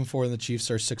are 5-4, and the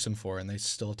Chiefs are 6-4, and they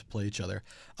still have to play each other.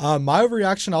 My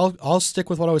overreaction, I'll stick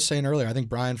with what I was saying earlier. I think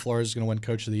Brian Flores is going to win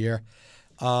Coach of the Year.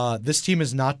 This team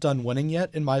is not done winning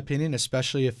yet, in my opinion,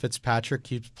 especially if Fitzpatrick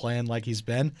keeps playing like he's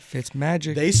been.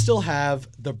 Fitzmagic. They still have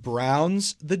the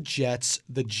Browns, the Jets,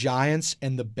 the Giants,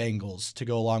 and the Bengals to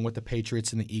go along with the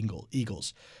Patriots and the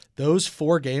Eagles. Those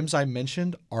 4 games I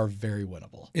mentioned are very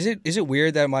winnable. Is it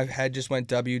weird that my head just went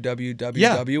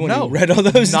WWW when no, you read all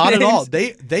those not names? at all.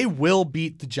 They will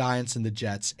beat the Giants and the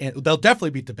Jets, and they'll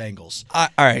definitely beat the Bengals. All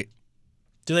right.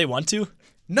 Do they want to?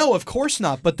 No, of course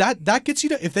not. But that gets you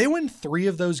to, if they win 3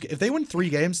 of those, if they win 3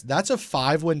 games, that's a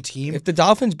 5-win team. If the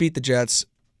Dolphins beat the Jets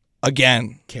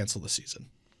again, Cancel the season.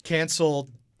 Cancel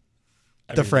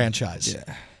the franchise.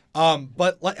 yeah.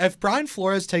 But if Brian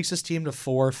Flores takes his team to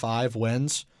 4 or 5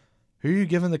 wins, who are you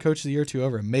giving the Coach of the Year to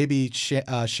over him? Maybe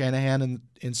Shanahan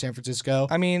in San Francisco.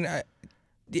 I mean,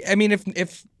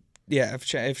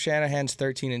 if Shanahan's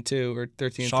 13-2 or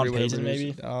 13-3, Sean whatever Payton, it is,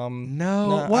 maybe?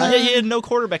 No. Yeah, he had no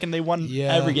quarterback, and they won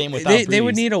every game without they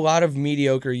would Breeze. need a lot of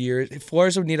mediocre years.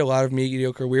 Flores would need a lot of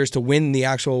mediocre years to win the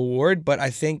actual award, but I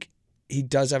think he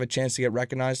does have a chance to get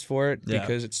recognized for it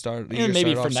because it started. And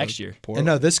maybe for next year. And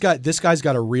no, this guy's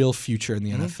got a real future in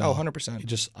the NFL. Oh,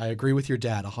 100%. I agree with your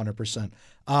dad 100%.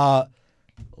 A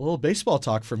little baseball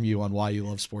talk from you on why you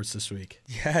love sports this week.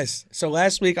 Yes. So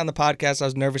last week on the podcast, I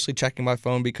was nervously checking my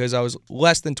phone because I was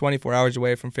less than 24 hours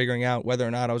away from figuring out whether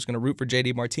or not I was going to root for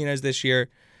JD Martinez this year.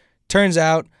 Turns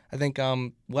out, I think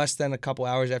less than a couple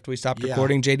hours after we stopped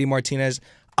recording, JD Martinez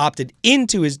opted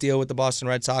into his deal with the Boston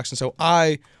Red Sox, and so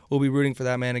I will be rooting for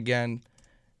that man again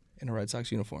in a Red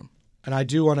Sox uniform. And I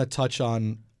do want to touch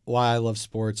on why I love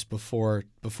sports before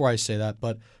I say that,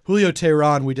 but Julio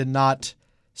Teheran, we did not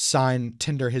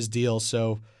tender his deal,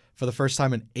 so for the first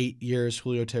time in 8 years,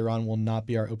 Julio Teheran will not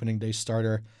be our opening day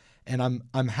starter, and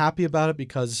I'm happy about it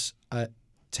because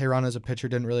Teheran as a pitcher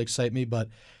didn't really excite me, but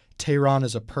Teheran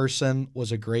as a person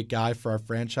was a great guy for our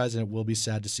franchise, and it will be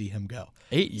sad to see him go.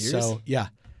 8 years? So yeah,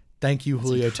 thank you,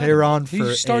 Julio Teheran.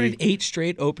 He started 8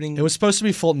 straight opening. It was supposed to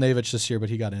be Fulton-Avich this year, but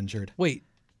he got injured. Wait,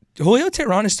 Julio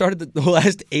Teheran has started the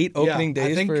last 8 opening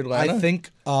days for Atlanta? I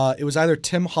think it was either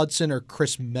Tim Hudson or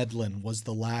Chris Medlin was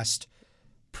the last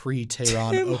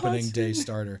pre-Teheran opening day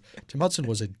starter. Tim Hudson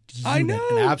was a unit,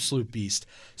 an absolute beast.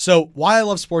 So why I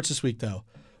love sports this week, though,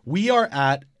 we are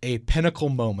at a pinnacle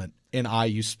moment in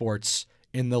IU sports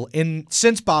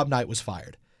since Bob Knight was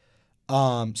fired.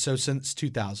 So since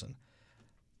 2000.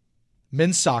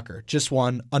 Men's soccer just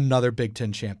won another Big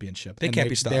Ten championship. They can't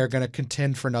be stopped. They're going to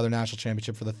contend for another national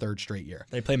championship for the 3rd straight year.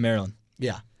 They play Maryland.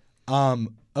 Yeah.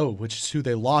 Which is who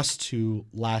they lost to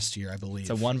last year, I believe. It's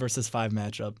a 1 versus 5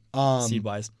 matchup,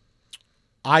 seed-wise.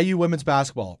 IU women's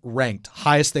basketball ranked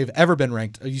highest they've ever been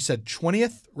ranked. You said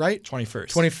 20th, right?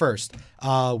 21st.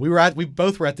 21st. We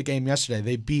both were at the game yesterday.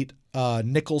 They beat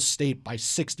Nicholls State by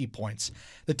 60 points.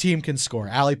 The team can score.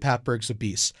 Allie Patberg's a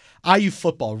beast. IU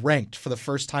football ranked for the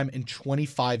first time in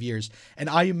 25 years, and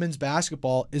IU men's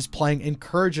basketball is playing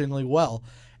encouragingly well.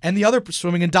 And the other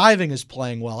swimming and diving is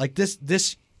playing well. Like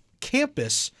this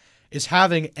campus is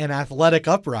having an athletic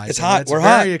uprising. It's hot. It's We're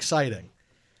very hot. exciting.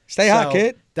 Stay hot,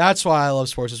 kid. That's why I love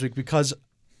sports this week because,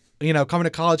 coming to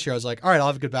college here, I was like, all right, I'll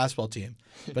have a good basketball team.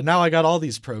 But now I got all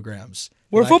these programs.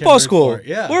 We're a football school.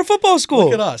 Yeah. We're a football school.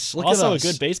 Look at us. Also a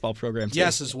good baseball program, too.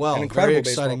 Yes, as well. An incredible Very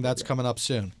exciting. baseball That's program. coming up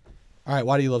soon. All right,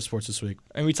 why do you love sports this week?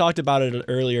 And we talked about it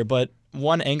earlier, but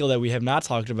one angle that we have not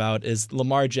talked about is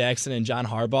Lamar Jackson and John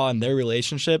Harbaugh and their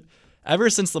relationship. Ever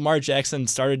since Lamar Jackson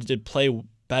started to play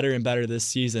better and better this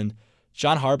season,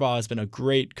 John Harbaugh has been a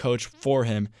great coach for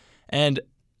him. And,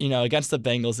 against the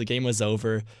Bengals, the game was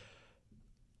over.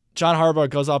 John Harbaugh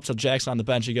goes up to Jackson on the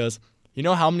bench. He goes, you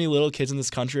know how many little kids in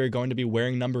this country are going to be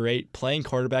wearing number 8, playing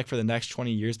quarterback for the next 20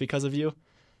 years because of you?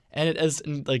 And it is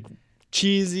like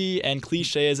cheesy and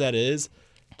cliche as that is,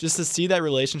 just to see that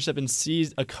relationship and see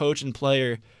a coach and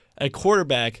player, a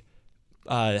quarterback,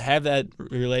 have that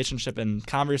relationship and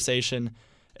conversation,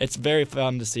 it's very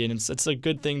fun to see, and it's a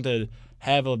good thing to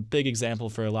have a big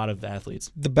example for a lot of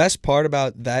athletes. The best part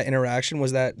about that interaction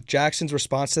was that Jackson's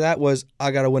response to that was, I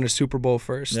got to win a Super Bowl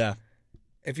first. Yeah.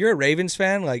 If you're a Ravens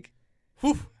fan, We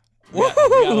got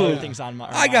other things on our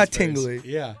I got minds first. tingly.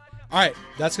 Yeah. All right,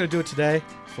 that's going to do it today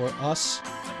for us.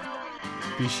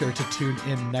 Be sure to tune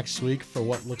in next week for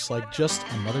what looks like just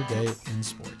another day in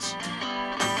sports.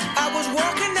 I was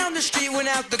walking down the the street, went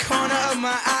out the corner of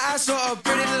my eye. I saw a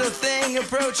pretty little thing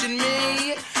approaching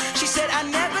me. She said, I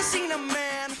never seen a man.